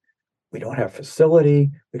 We don't have facility.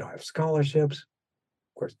 We don't have scholarships.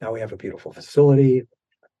 Of course, now we have a beautiful facility.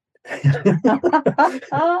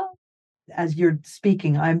 As you're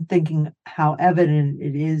speaking, I'm thinking how evident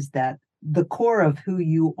it is that the core of who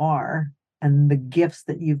you are and the gifts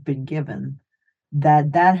that you've been given,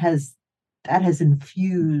 that has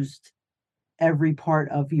infused every part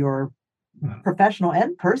of your professional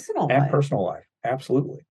and personal life.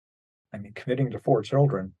 Absolutely. I mean, committing to 4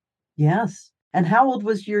 children. Yes. And how old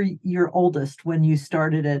was your oldest when you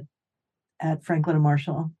started at Franklin and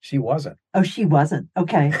Marshall? She wasn't. Oh, she wasn't.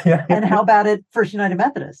 Okay. And how about at First United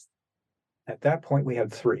Methodist? At that point, we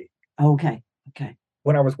had 3. Okay.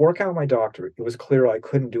 When I was working on my doctorate, it was clear I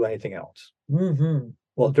couldn't do anything else.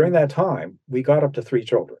 Well, during that time, we got up to 3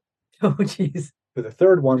 children. Oh, geez. With the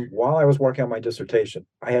third one, while I was working on my dissertation,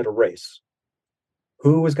 I had a race.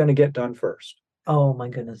 Who was going to get done first? Oh, my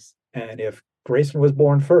goodness. And if Grayson was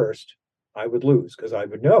born first, I would lose because I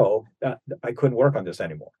would know that I couldn't work on this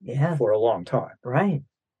anymore for a long time. Right.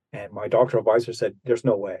 And my doctoral advisor said, there's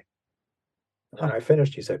no way. And when I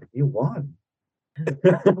finished, he said, you won.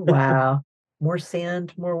 Wow. More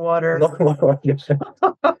sand, more water.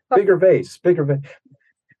 Bigger vase.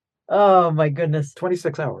 Oh my goodness.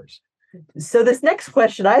 26 hours. So this next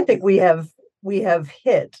question, I think we have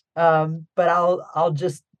hit, but I'll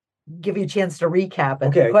just give you a chance to recap it.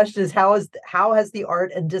 Okay. The question is, how has the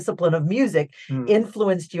art and discipline of music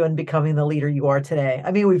influenced you in becoming the leader you are today?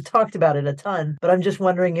 I mean, we've talked about it a ton, but I'm just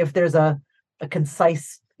wondering if there's a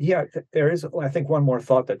concise. Yeah, there is. I think one more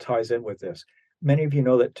thought that ties in with this. Many of you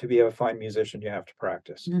know that to be a fine musician, you have to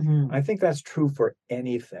practice. I think that's true for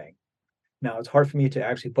anything. Now, it's hard for me to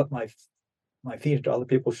actually put my feet into other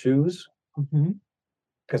people's shoes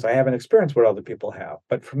because I haven't experienced what other people have.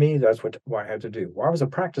 But for me, that's what I had to do. Well, I was a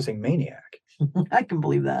practicing maniac. I can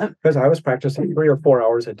believe that. Because I was practicing 3 or 4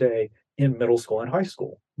 hours a day in middle school and high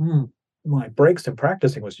school. My breaks in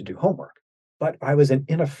practicing was to do homework, but I was an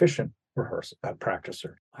inefficient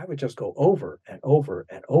practicer. I would just go over and over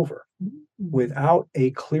and over without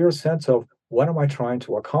a clear sense of what am I trying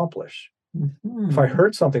to accomplish. If I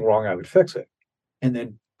heard something wrong, I would fix it and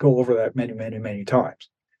then go over that many, many, many times.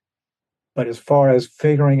 But as far as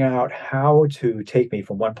figuring out how to take me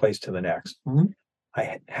from one place to the next,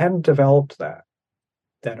 I hadn't developed that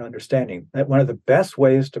understanding that one of the best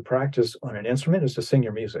ways to practice on an instrument is to sing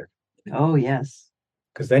your music. Oh, yes.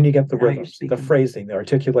 Because then you get the rhythms, the phrasing, the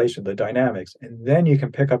articulation, the dynamics, and then you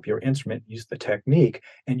can pick up your instrument, use the technique,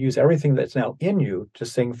 and use everything that's now in you to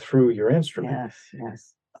sing through your instrument.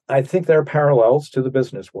 Yes. I think there are parallels to the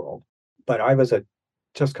business world, but I was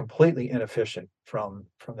just completely inefficient from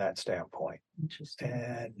that standpoint. Interesting.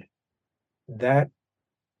 And that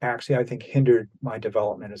actually, I think, hindered my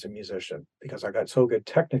development as a musician because I got so good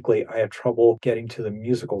technically, I had trouble getting to the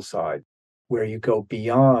musical side where you go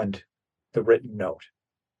beyond the written note,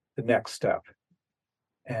 the next step.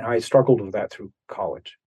 And I struggled with that through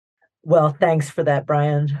college. Well, thanks for that,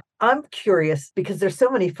 Brian. I'm curious because there's so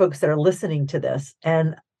many folks that are listening to this,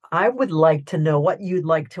 and I would like to know what you'd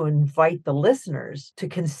like to invite the listeners to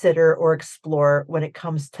consider or explore when it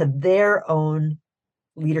comes to their own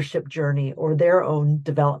leadership journey or their own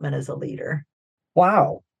development as a leader.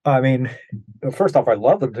 Wow. I mean, first off, I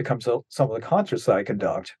love them to come to some of the concerts that I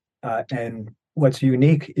conduct. And what's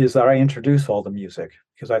unique is that I introduce all the music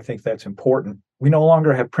because I think that's important. We no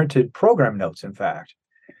longer have printed program notes, in fact.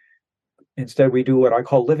 Instead, we do what I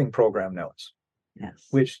call living program notes,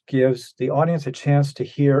 which gives the audience a chance to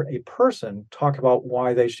hear a person talk about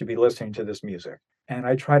why they should be listening to this music. And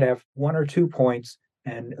I try to have 1 or 2 points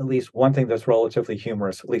and at least one thing that's relatively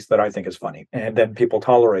humorous, at least that I think is funny. And then people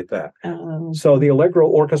tolerate that. So the Allegro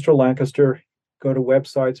Orchestra Lancaster, go to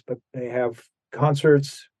websites, but they have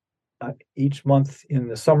concerts each month in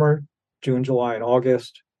the summer, June, July, and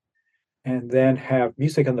August, and then have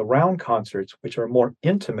Music in the Round concerts, which are more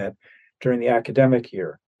intimate during the academic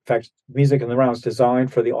year. In fact, Music in the Round is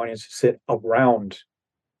designed for the audience to sit around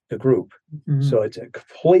the group. So it's a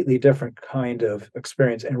completely different kind of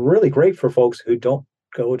experience and really great for folks who don't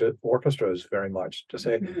go to orchestras very much to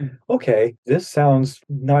say, okay, this sounds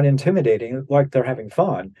not intimidating, like they're having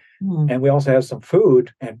fun. And we also have some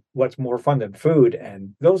food, and what's more fun than food?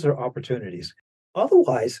 And those are opportunities.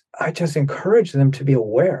 Otherwise, I just encourage them to be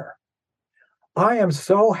aware. I am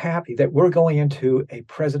so happy that we're going into a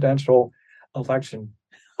presidential election.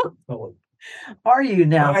 Are you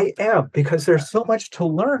now? I am, because there's so much to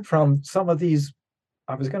learn from some of these,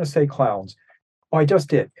 I was going to say clowns. Oh, I just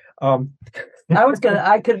did. It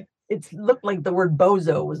looked like the word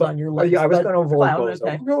bozo was on your lips. Yeah, I was going to avoid clown, bozo.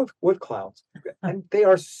 okay. We'll go with clowns. And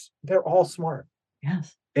they're all smart.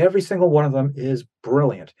 Yes. Every single one of them is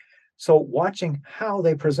brilliant. So watching how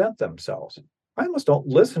they present themselves, I almost don't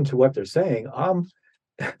listen to what they're saying. I'm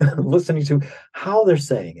listening to how they're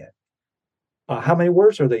saying it. How many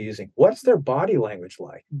words are they using? What's their body language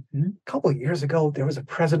like? A couple of years ago, there was a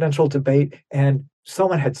presidential debate, and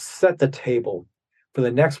someone had set the table for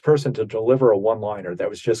the next person to deliver a one-liner that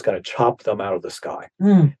was just going to chop them out of the sky.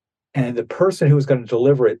 And the person who was going to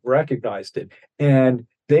deliver it recognized it. And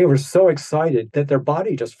they were so excited that their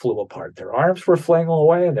body just flew apart. Their arms were flailing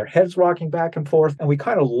away and their heads rocking back and forth. And we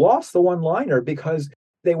kind of lost the one-liner because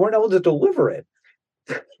they weren't able to deliver it.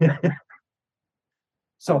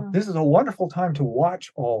 So this is a wonderful time to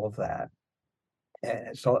watch all of that.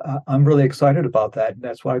 And so I'm really excited about that. And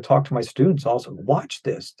that's why I talk to my students also. Watch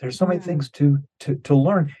this. There's so many things to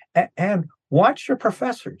learn. And watch your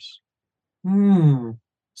professors.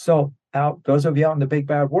 So those of you out in the big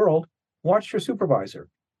bad world, watch your supervisor.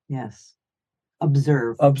 Yes.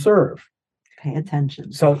 Observe. Observe. Pay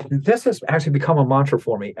attention. So this has actually become a mantra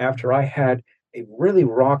for me after I had a really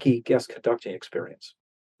rocky guest conducting experience.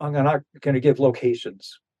 I'm not going to give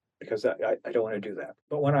locations because I don't want to do that.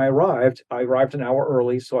 But when I arrived an hour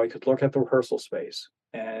early so I could look at the rehearsal space.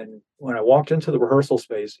 And when I walked into the rehearsal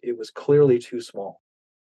space, it was clearly too small.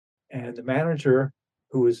 And the manager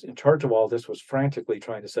who was in charge of all this was frantically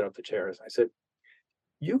trying to set up the chairs. I said,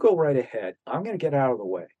 you go right ahead. I'm going to get out of the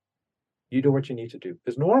way. You do what you need to do.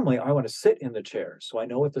 Because normally I want to sit in the chairs so I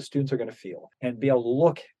know what the students are going to feel and be able to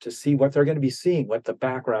look to see what they're going to be seeing, what the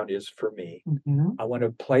background is for me. Mm-hmm. I want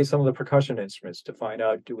to play some of the percussion instruments to find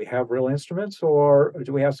out, do we have real instruments or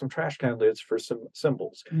do we have some trash can lids for some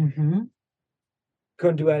cymbals? Mm-hmm.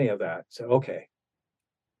 Couldn't do any of that. So, okay,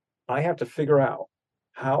 I have to figure out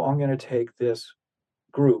how I'm going to take this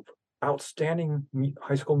group, outstanding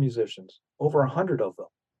high school musicians, over 100 of them,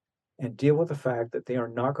 and deal with the fact that they are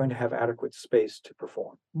not going to have adequate space to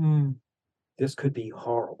perform. This could be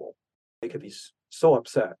horrible. They could be so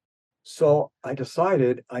upset. So I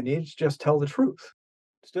decided I needed to just tell the truth.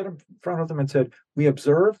 Stood in front of them and said, we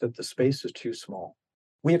observe that the space is too small.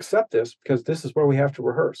 We accept this because this is where we have to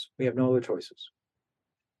rehearse. We have no other choices.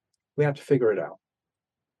 We have to figure it out.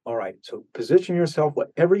 All right, so position yourself,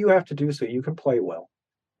 whatever you have to do so you can play well.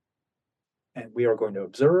 And we are going to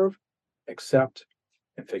observe, accept,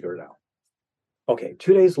 and figure it out. Okay,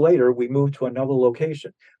 2 days later, we moved to another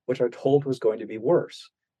location, which I told was going to be worse.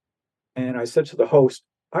 And I said to the host,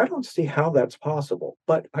 I don't see how that's possible,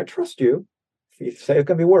 but I trust you. If you say it's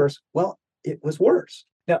going to be worse, well, it was worse.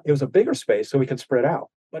 Now, it was a bigger space, so we could spread out,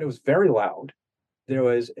 but it was very loud. There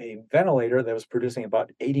was a ventilator that was producing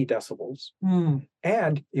about 80 decibels,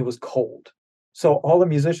 and it was cold. So all the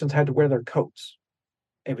musicians had to wear their coats.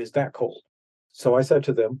 It was that cold. So I said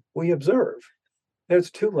to them, we observe that it's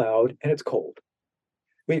too loud and it's cold.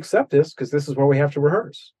 We accept this because this is where we have to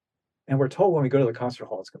rehearse. And we're told when we go to the concert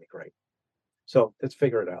hall, it's going to be great. So let's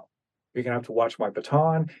figure it out. You're going to have to watch my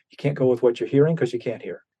baton. You can't go with what you're hearing because you can't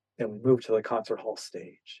hear. Then we moved to the concert hall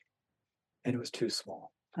stage, and it was too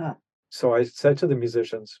small. So I said to the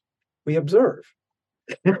musicians, we observe.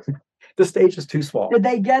 The stage is too small. Did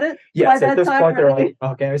they get it? Yes, at this point, they're like,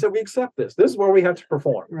 okay. I said, we accept this. This is where we have to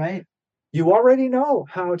perform. Right. You already know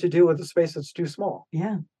how to deal with a space that's too small.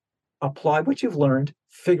 Yeah. Apply what you've learned,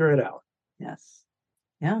 figure it out. Yes.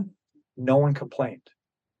 Yeah. No one complained.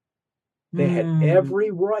 They had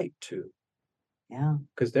every right to. Yeah.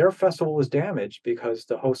 Because their festival was damaged because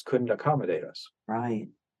the host couldn't accommodate us. Right.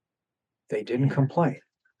 They didn't complain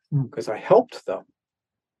because I helped them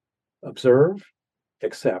observe,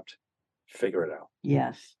 accept, figure it out.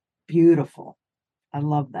 Yes. Beautiful. I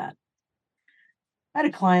love that. I had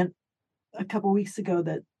a client a couple weeks ago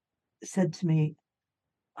that said to me,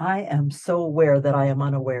 I am so aware that I am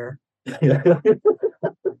unaware.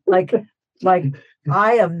 like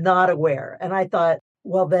I am not aware. And I thought,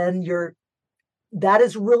 well, then that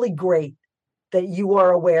is really great that you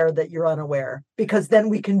are aware that you're unaware, because then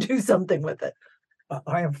we can do something with it.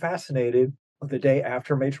 I am fascinated with the day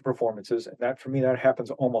after major performances. And that, for me, that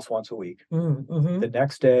happens almost once a week. The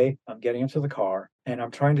next day, I'm getting into the car and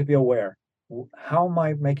I'm trying to be aware. How am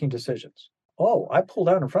I making decisions? Oh, I pulled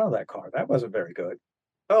out in front of that car. That wasn't very good.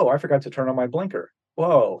 Oh, I forgot to turn on my blinker.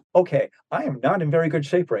 Whoa, okay. I am not in very good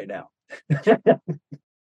shape right now.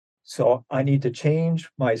 So I need to change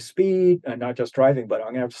my speed and not just driving, but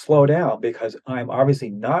I'm going to have to slow down because I'm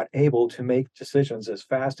obviously not able to make decisions as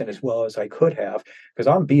fast and as well as I could have because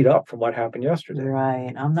I'm beat up from what happened yesterday.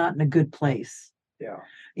 Right. I'm not in a good place. Yeah.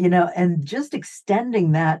 And just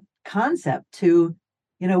extending that concept to,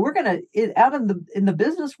 we're going to, out in the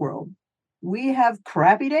business world, we have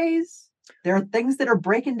crappy days. There are things that are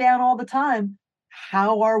breaking down all the time.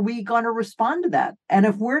 How are we going to respond to that? And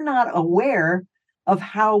if we're not aware of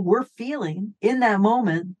how we're feeling in that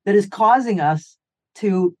moment that is causing us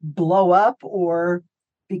to blow up or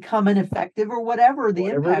become ineffective or whatever the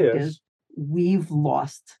impact is, we've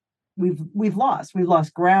lost. We've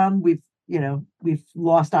lost ground. We've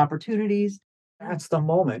lost opportunities. That's the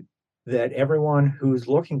moment that everyone who's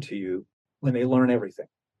looking to you, when they learn everything.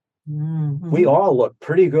 We all look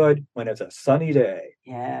pretty good when it's a sunny day.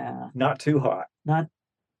 Yeah. Not too hot.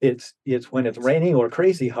 It's when it's raining or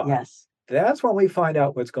crazy hot. Yes. That's when we find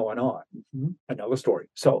out what's going on. Another story.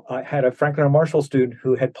 So I had a Franklin and Marshall student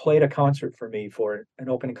who had played a concert for me for an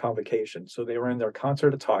opening convocation. So they were in their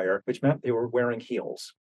concert attire, which meant they were wearing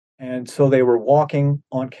heels. And so they were walking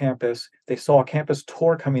on campus. They saw a campus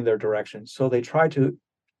tour coming their direction. So they tried to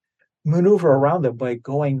maneuver around them by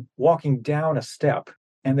walking down a step,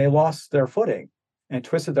 and they lost their footing and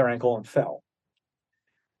twisted their ankle and fell.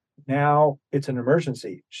 Now it's an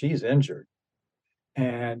emergency. She's injured.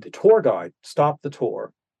 And the tour guide stopped the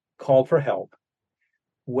tour, called for help,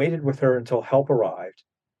 waited with her until help arrived.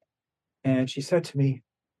 And she said to me,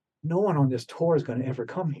 no one on this tour is going to ever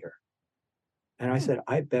come here. And I said,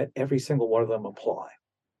 I bet every single one of them apply.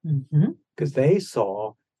 Because they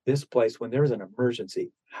saw this place when there was an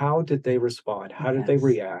emergency. How did they respond? How did they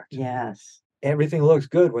react? Yes. Everything looks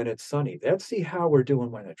good when it's sunny. Let's see how we're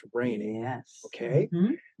doing when it's raining. Yes. Okay.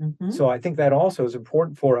 So I think that also is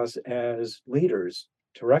important for us as leaders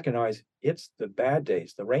to recognize it's the bad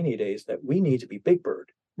days, the rainy days, that we need to be Big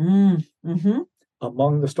Bird among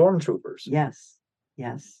the stormtroopers. Yes.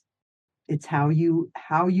 Yes. It's how you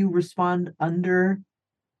respond under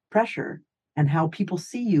pressure and how people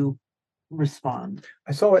see you respond.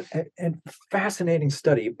 I saw a fascinating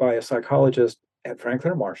study by a psychologist at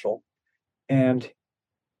Franklin and Marshall, and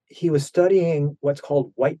he was studying what's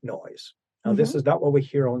called white noise. Now, this is not what we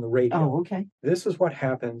hear on the radio. Oh, okay. This is what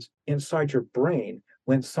happens inside your brain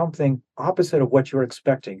when something opposite of what you're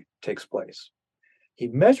expecting takes place. He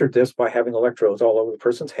measured this by having electrodes all over the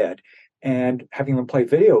person's head and having them play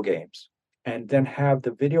video games, and then have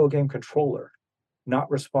the video game controller not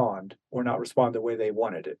respond the way they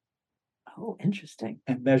wanted it. Oh, interesting.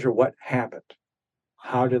 And measure what happened.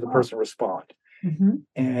 How did the person respond?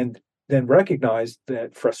 And then recognize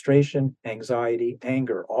that frustration, anxiety,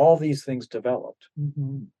 anger, all these things developed.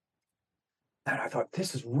 And I thought,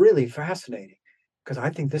 this is really fascinating, because I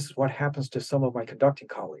think this is what happens to some of my conducting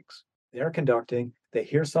colleagues. They're conducting, they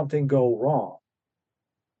hear something go wrong,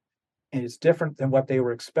 and it's different than what they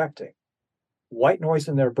were expecting. White noise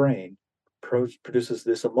in their brain produces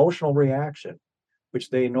this emotional reaction, which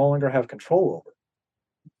they no longer have control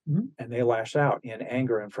over. And they lash out in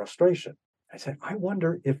anger and frustration. I said, I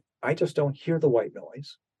wonder if I just don't hear the white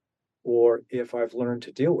noise, or if I've learned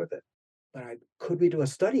to deal with it. But could we do a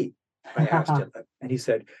study? I asked him, and he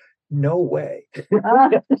said, no way.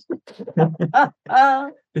 Because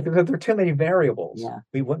there are too many variables.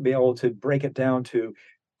 We wouldn't be able to break it down to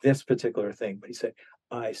this particular thing. But he said,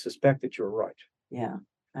 I suspect that you're right. Yeah.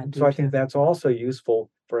 I think that's also useful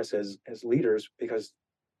for us as leaders, because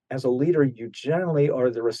as a leader, you generally are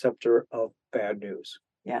the receptor of bad news.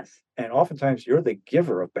 Yes. And oftentimes you're the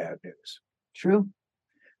giver of bad news. True.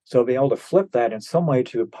 So be able to flip that in some way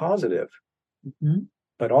to a positive,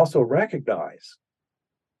 but also recognize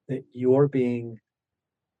that you're being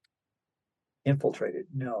infiltrated.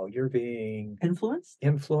 No, you're being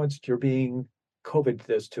influenced. You're being COVID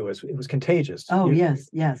this to us. It was contagious. Oh, yes.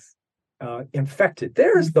 Infected.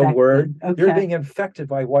 There's the word. Okay. You're being infected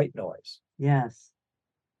by white noise. Yes.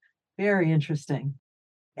 Very interesting.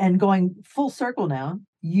 And going full circle now,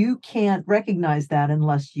 you can't recognize that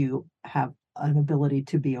unless you have an ability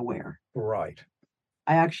to be aware. Right.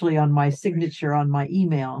 I actually, on my signature on my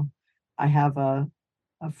email, I have a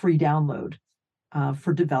free download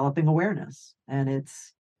for developing awareness. And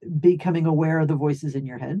it's becoming aware of the voices in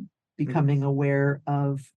your head, becoming aware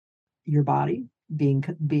of your body,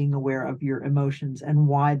 being aware of your emotions and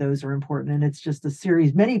why those are important. And it's just a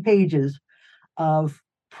series, many pages of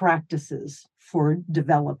practices for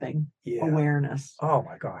developing awareness. Oh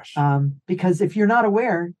my gosh. Because if you're not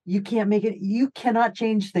aware, you can't make it, you cannot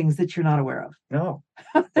change things that you're not aware of. No.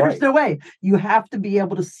 There's no way. You have to be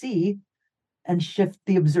able to see and shift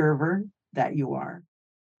the observer that you are.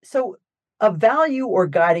 So a value or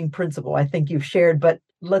guiding principle, I think you've shared, but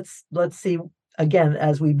let's see again,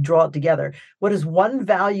 as we draw it together, what is one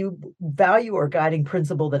value or guiding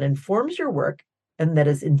principle that informs your work and that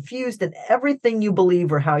is infused in everything you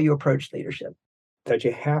believe or how you approach leadership? That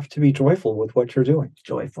you have to be joyful with what you're doing.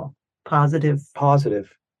 Joyful,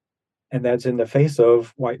 positive. And that's in the face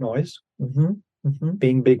of white noise,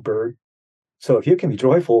 being Big Bird. So if you can be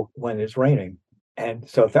joyful when it's raining, and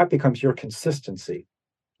so if that becomes your consistency.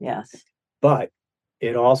 Yes. But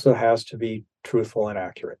it also has to be truthful and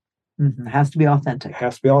accurate. It has to be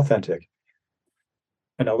authentic.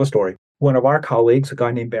 Another story. One of our colleagues, a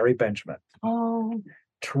guy named Barry Benjamin. Oh.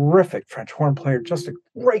 Terrific French horn player, just a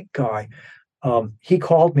great guy. He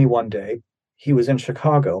called me one day. He was in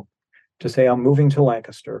Chicago to say, I'm moving to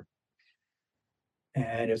Lancaster.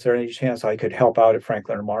 And is there any chance I could help out at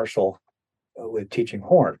Franklin and Marshall with teaching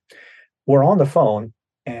horn? We're on the phone,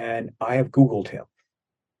 and I have Googled him.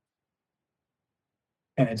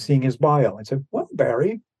 And seeing his bio, and said, well,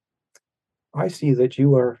 Barry, I see that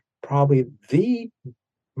you are probably the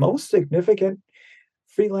most significant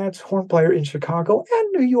freelance horn player in Chicago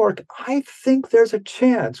and New York. I think there's a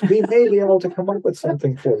chance we may be able to come up with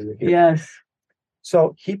something for you here. Yes.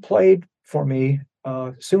 So he played for me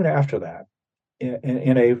soon after that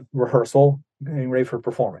in a rehearsal, getting ready for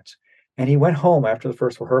performance. And he went home after the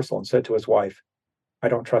first rehearsal and said to his wife, I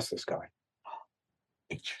don't trust this guy.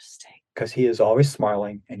 Interesting. because he is always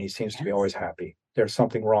smiling and he seems to be Yes. always happy. There's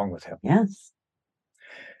something wrong with him. Yes.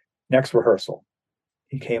 Next rehearsal,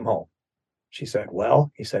 he came home. She said,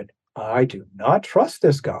 well, he said, I do not trust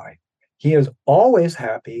this guy. He is always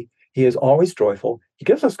happy. He is always joyful. He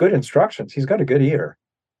gives us good instructions. He's got a good ear.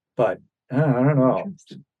 But I don't know.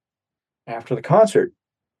 Interesting. After the concert,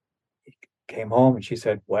 he came home and she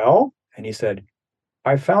said, well, and he said,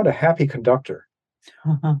 I found a happy conductor.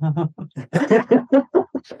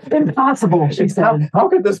 Impossible, she said. How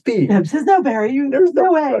could this be? Yeah, says, no, Barry, There's no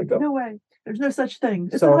no- way, no. no way. There's no such thing.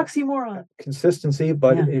 It's So- an oxymoron. Consistency,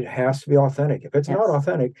 but Yeah. it has to be authentic. If it's not Yes.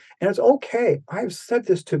 authentic, and it's okay. I've said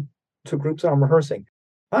this to groups I'm rehearsing.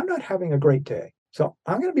 I'm not having a great day. So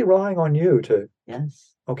I'm going to be relying on you to,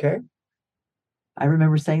 Yes. okay? I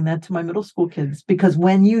remember saying that to my middle school kids, because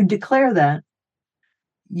when you declare that,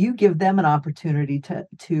 you give them an opportunity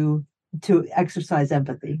to exercise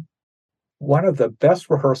empathy. One of the best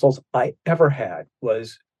rehearsals I ever had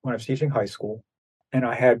was when I was teaching high school and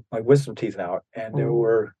I had my wisdom teeth out and there Oh.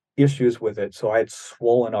 were issues with it. So I had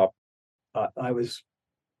swollen up. I was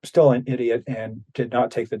still an idiot and did not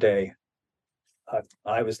take the day.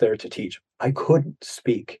 I was there to teach. I couldn't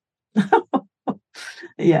speak.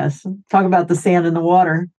 Yes. Talk about the sand in the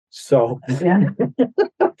water. So Yeah.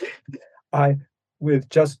 I, with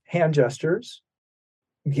just hand gestures,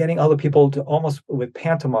 getting other people to almost with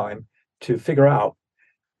pantomime to figure out,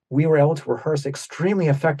 we were able to rehearse extremely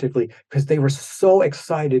effectively because they were so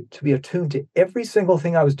excited to be attuned to every single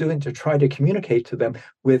thing I was doing to try to communicate to them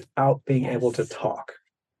without being able to Yes. talk.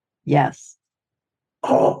 Yes.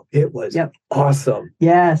 Oh, it was Yep. awesome.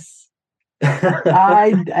 Yes.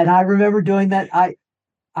 I remember doing that. I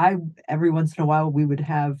every once in a while we would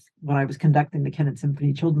have, when I was conducting the Kennett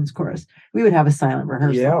Symphony Children's Chorus, we would have a silent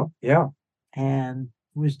rehearsal. Yeah. And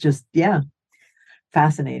it was just,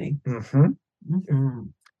 fascinating. Mm-hmm. Mm-hmm.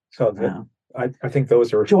 So Wow. I think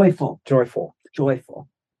those are Joyful. joyful.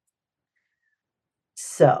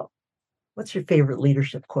 So, what's your favorite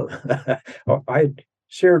leadership quote? Well, I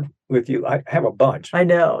shared with you, I have a bunch. I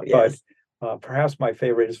know, yes. But perhaps my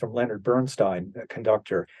favorite is from Leonard Bernstein, a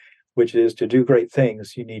conductor, which is to do great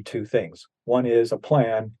things, you need two things. One is a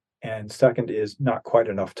plan, and second is not quite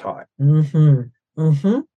enough time. Mm-hmm.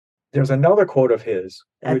 Mm-hmm. There's another quote of his,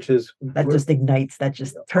 which is That just ignites, that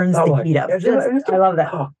just turns Oh, the heat up. it's- I love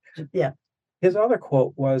that. oh. Yeah. His other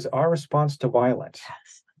quote was, our response to violence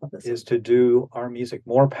Yes. I love this is to do our music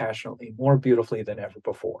more passionately, more beautifully than ever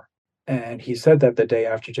before. And he said that the day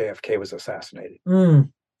after JFK was assassinated.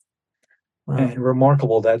 one. Wow. And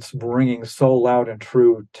remarkable that's ringing so loud and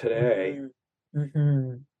true today,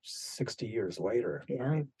 Mm-hmm. 60 years later. Yeah. I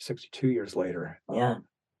mean, 62 years later. Yeah.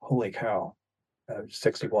 Holy cow.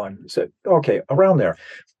 61. So, okay, around there.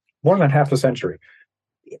 More than half a century.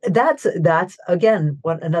 That's again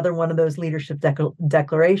another one of those leadership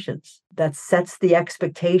declarations that sets the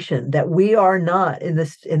expectation that we are not in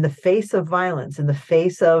the face of violence, in the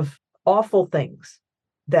face of awful things,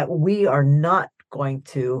 that we are not going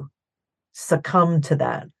to succumb to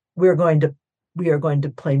that. We are going to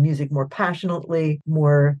play music more passionately,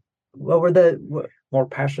 more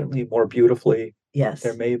passionately, more beautifully. Yes.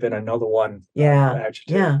 There may have been another one. Adjective,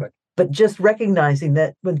 Yeah. But just recognizing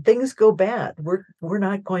that when things go bad, we're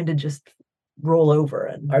not going to just roll over.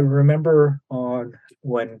 And I remember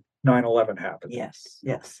when 9/11 happened. Yes.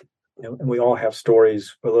 And we all have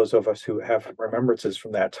stories for those of us who have remembrances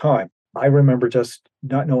from that time. I remember just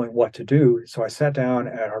not knowing what to do. So I sat down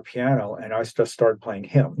at our piano and I just started playing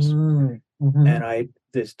hymns. Mm-hmm. And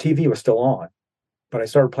this TV was still on, but I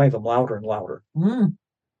started playing them louder and louder. Mm.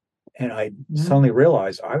 And I suddenly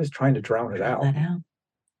realized I was trying to drown it out.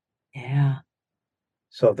 Yeah.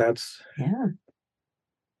 So that's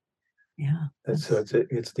That's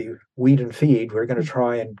it's the weed and feed. We're going to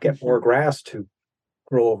try and get more grass to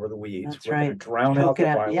grow over the weeds. That's We're going right. to drown Choke out the it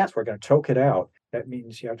out. violence. Yep. We're going to choke it out. That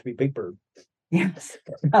means you have to be Big Bird. Yes.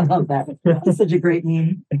 I love that. That's such a great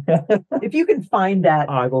meme. If you can find that,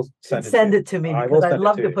 I will send it to me, I will because I'd send it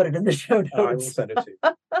love to to you. put it in the show I will notes. send it to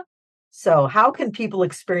you. So, how can people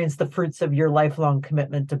experience the fruits of your lifelong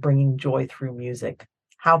commitment to bringing joy through music?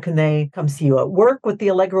 How can they come see you at work with the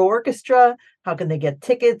Allegro Orchestra? How can they get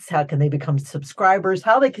tickets? How can they become subscribers?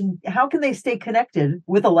 How can they stay connected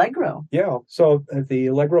with Allegro? Yeah. So the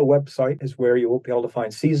Allegro website is where you will be able to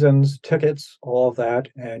find seasons, tickets, all of that.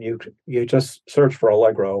 And you just search for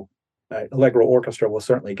Allegro. Allegro Orchestra will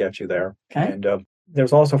certainly get you there. Okay. And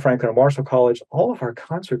there's also Franklin and Marshall College. All of our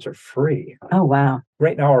concerts are free. Oh, wow.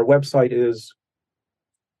 Right now, our website is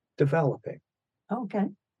developing Okay.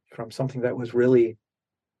 from something that was really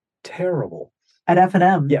terrible At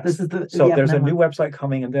F&M. Yes. This is the There's a F&M new one. website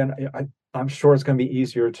coming, and then I'm sure it's going to be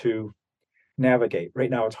easier to navigate. Right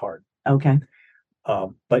now, it's hard. Okay.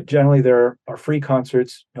 But generally, there are free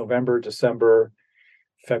concerts November, December,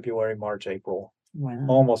 February, March, April, Wow.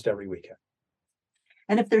 almost every weekend.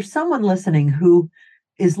 And if there's someone listening who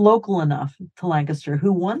is local enough to Lancaster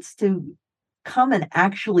who wants to come and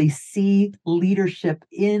actually see leadership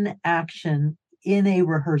in action in a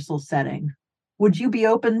rehearsal setting, would you be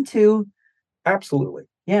open to? Absolutely.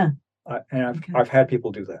 Yeah. And Okay. I've had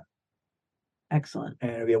people do that. Excellent.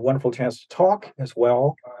 And it'd be a wonderful chance to talk as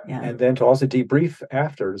well. Yeah. And then to also debrief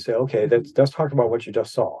after to say, okay, let's talk about what you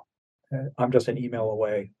just saw. I'm just an email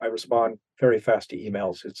away. I respond very fast to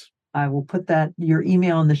emails. I will put your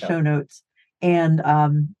email in the show notes, and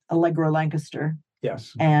Allegra Lancaster.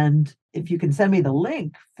 Yes. And if you can send me the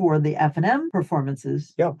link for the F&M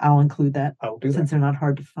performances, yeah, I'll include that. I'll do since that. they're not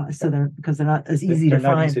hard to find. So because they're not as easy they're to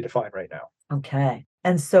not find. easy to find right now. Okay.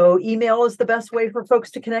 And so email is the best way for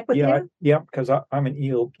folks to connect with you? Yeah, because I'm an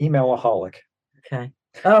emailaholic. Okay.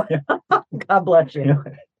 Oh, God bless you.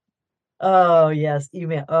 Oh, yes.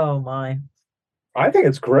 Email. Oh, my. I think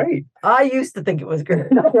it's great. I used to think it was great.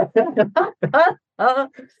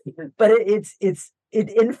 But it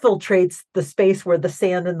infiltrates the space where the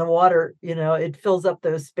sand and the water, it fills up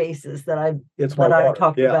those spaces that I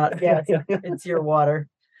talked about. Yeah, it's your water.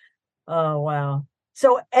 Oh, wow.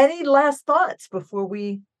 So any last thoughts before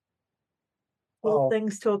we pull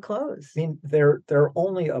things to a close? I mean, there are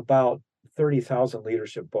only about 30,000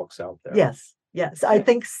 leadership books out there. Yes. I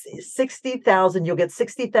think 60,000, you'll get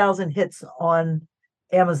 60,000 hits on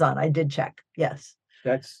Amazon. I did check. Yes.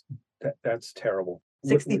 That's terrible.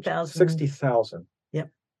 60,000. 60,000. Yep.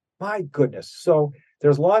 My goodness. So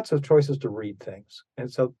there's lots of choices to read things. And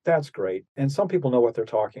so that's great. And some people know what they're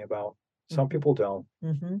talking about. Some people don't.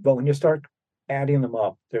 Mm-hmm. But when you start adding them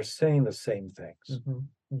up, they're saying the same things.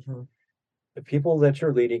 Mm-hmm. Mm-hmm. The people that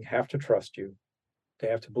you're leading have to trust you. They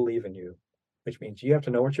have to believe in you, which means you have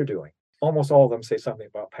to know what you're doing. Almost all of them say something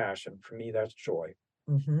about passion. For me, that's joy.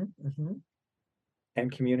 Mm-hmm. Mm-hmm.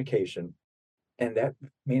 And communication. And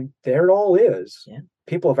there it all is. Yeah.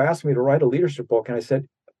 People have asked me to write a leadership book, and I said,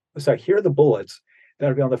 so here are the bullets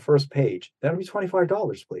that'll be on the first page. That'll be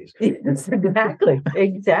 $25, please. Yes, exactly.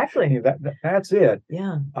 That's it.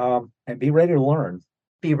 Yeah. And be ready to learn.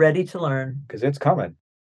 Be ready to learn. Because it's coming.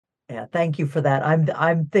 Yeah, thank you for that.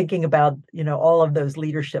 I'm thinking about, all of those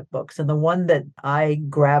leadership books, and the one that I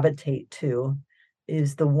gravitate to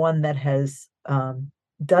is the one that has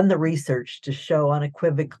done the research to show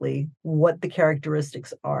unequivocally what the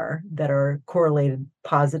characteristics are that are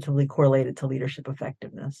positively correlated to leadership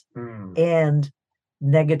effectiveness and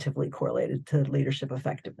negatively correlated to leadership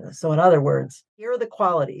effectiveness. So in other words, here are the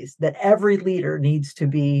qualities that every leader needs to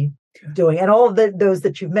be doing, and all of those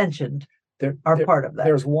that you've mentioned are part of that.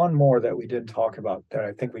 There's one more that we didn't talk about that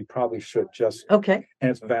I think we probably should just. Okay. And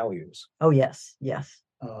it's values. Oh, yes.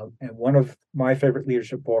 And one of my favorite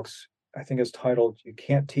leadership books, I think, is titled "You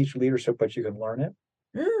Can't Teach Leadership, but You Can Learn It."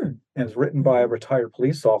 And it's written by a retired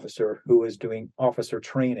police officer who is doing officer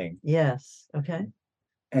training. Yes. Okay.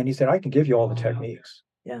 And he said, I can give you all the techniques.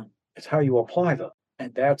 Yeah. It's how you apply them.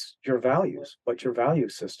 And that's your values, what your value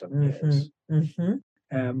system is. Mm-hmm.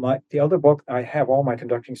 And the other book I have all my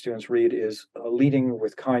conducting students read is Leading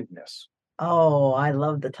with Kindness. Oh, I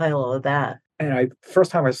love the title of that. And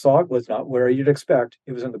first time I saw it was not where you'd expect.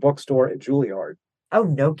 It was in the bookstore at Juilliard. Oh,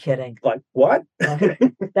 no kidding. Like, what?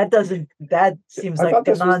 That seems like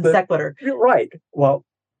a non sequitur. You're right. Well,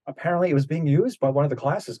 apparently it was being used by one of the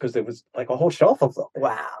classes because there was like a whole shelf of them.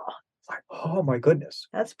 Wow. It's like, oh my goodness.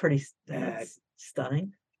 That's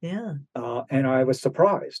stunning. Yeah. And I was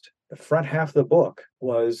surprised. The front half of the book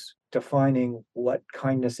was defining what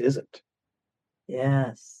kindness isn't.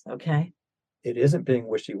 Yes. Okay. It isn't being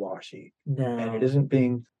wishy-washy. No. And it isn't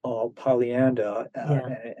being all Pollyanna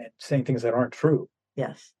and saying things that aren't true.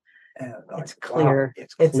 Yes. And it's clear. Wow,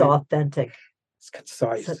 it's authentic. It's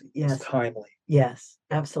concise. Yes. It's timely. Yes,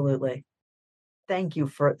 absolutely. Thank you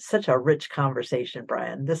for such a rich conversation,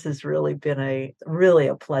 Brian. This has really been a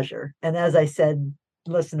pleasure. And as I said,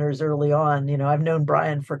 listeners early on, I've known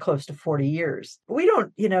Brian for close to 40 years. We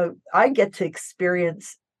don't, I get to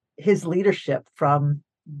experience his leadership from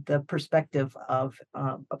the perspective of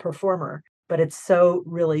a performer, but it's so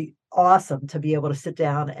really awesome to be able to sit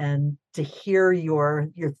down and to hear your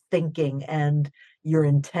thinking and your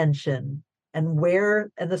intention and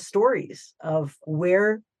the stories of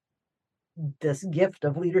where this gift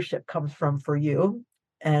of leadership comes from for you,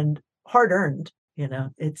 and hard earned.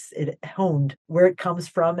 It honed where it comes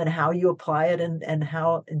from and how you apply it, and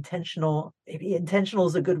how intentional. Maybe intentional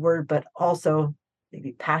is a good word, but also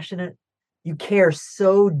maybe passionate you care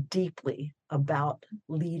so deeply about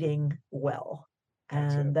leading well.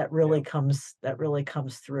 And that really comes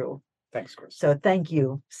through. Thanks, Chris. So thank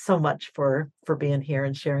you so much for being here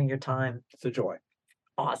and sharing your time. It's a joy.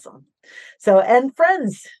 Awesome. So, and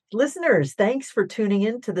friends, listeners, thanks for tuning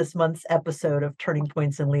in to this month's episode of Turning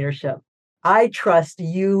Points in Leadership. I trust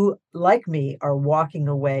you, like me, are walking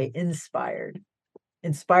away inspired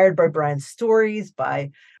by Brian's stories,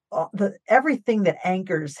 by everything that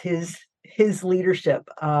anchors his leadership.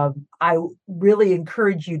 I really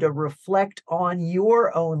encourage you to reflect on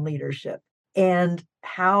your own leadership and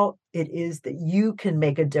how it is that you can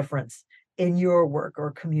make a difference in your work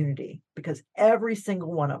or community, because every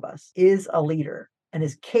single one of us is a leader and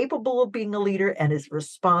is capable of being a leader and is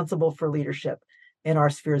responsible for leadership in our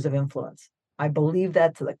spheres of influence. I believe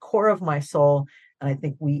that to the core of my soul. And I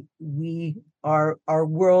think our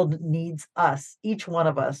world needs us, each one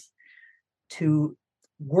of us, to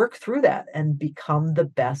work through that and become the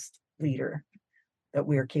best leader that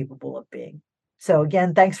we are capable of being. So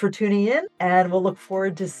again, thanks for tuning in, and we'll look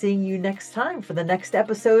forward to seeing you next time for the next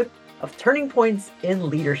episode of Turning Points in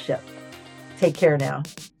Leadership. Take care now.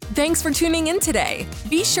 Thanks for tuning in today.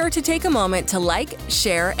 Be sure to take a moment to like,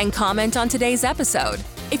 share, and comment on today's episode.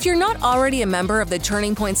 If you're not already a member of the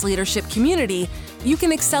Turning Points Leadership community, you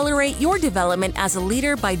can accelerate your development as a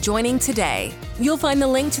leader by joining today. You'll find the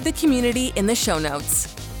link to the community in the show notes.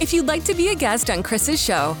 If you'd like to be a guest on Chris's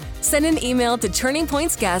show, send an email to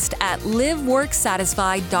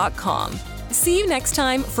turningpointsguest@liveworksatisfied.com. See you next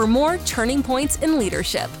time for more Turning Points in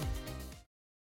Leadership.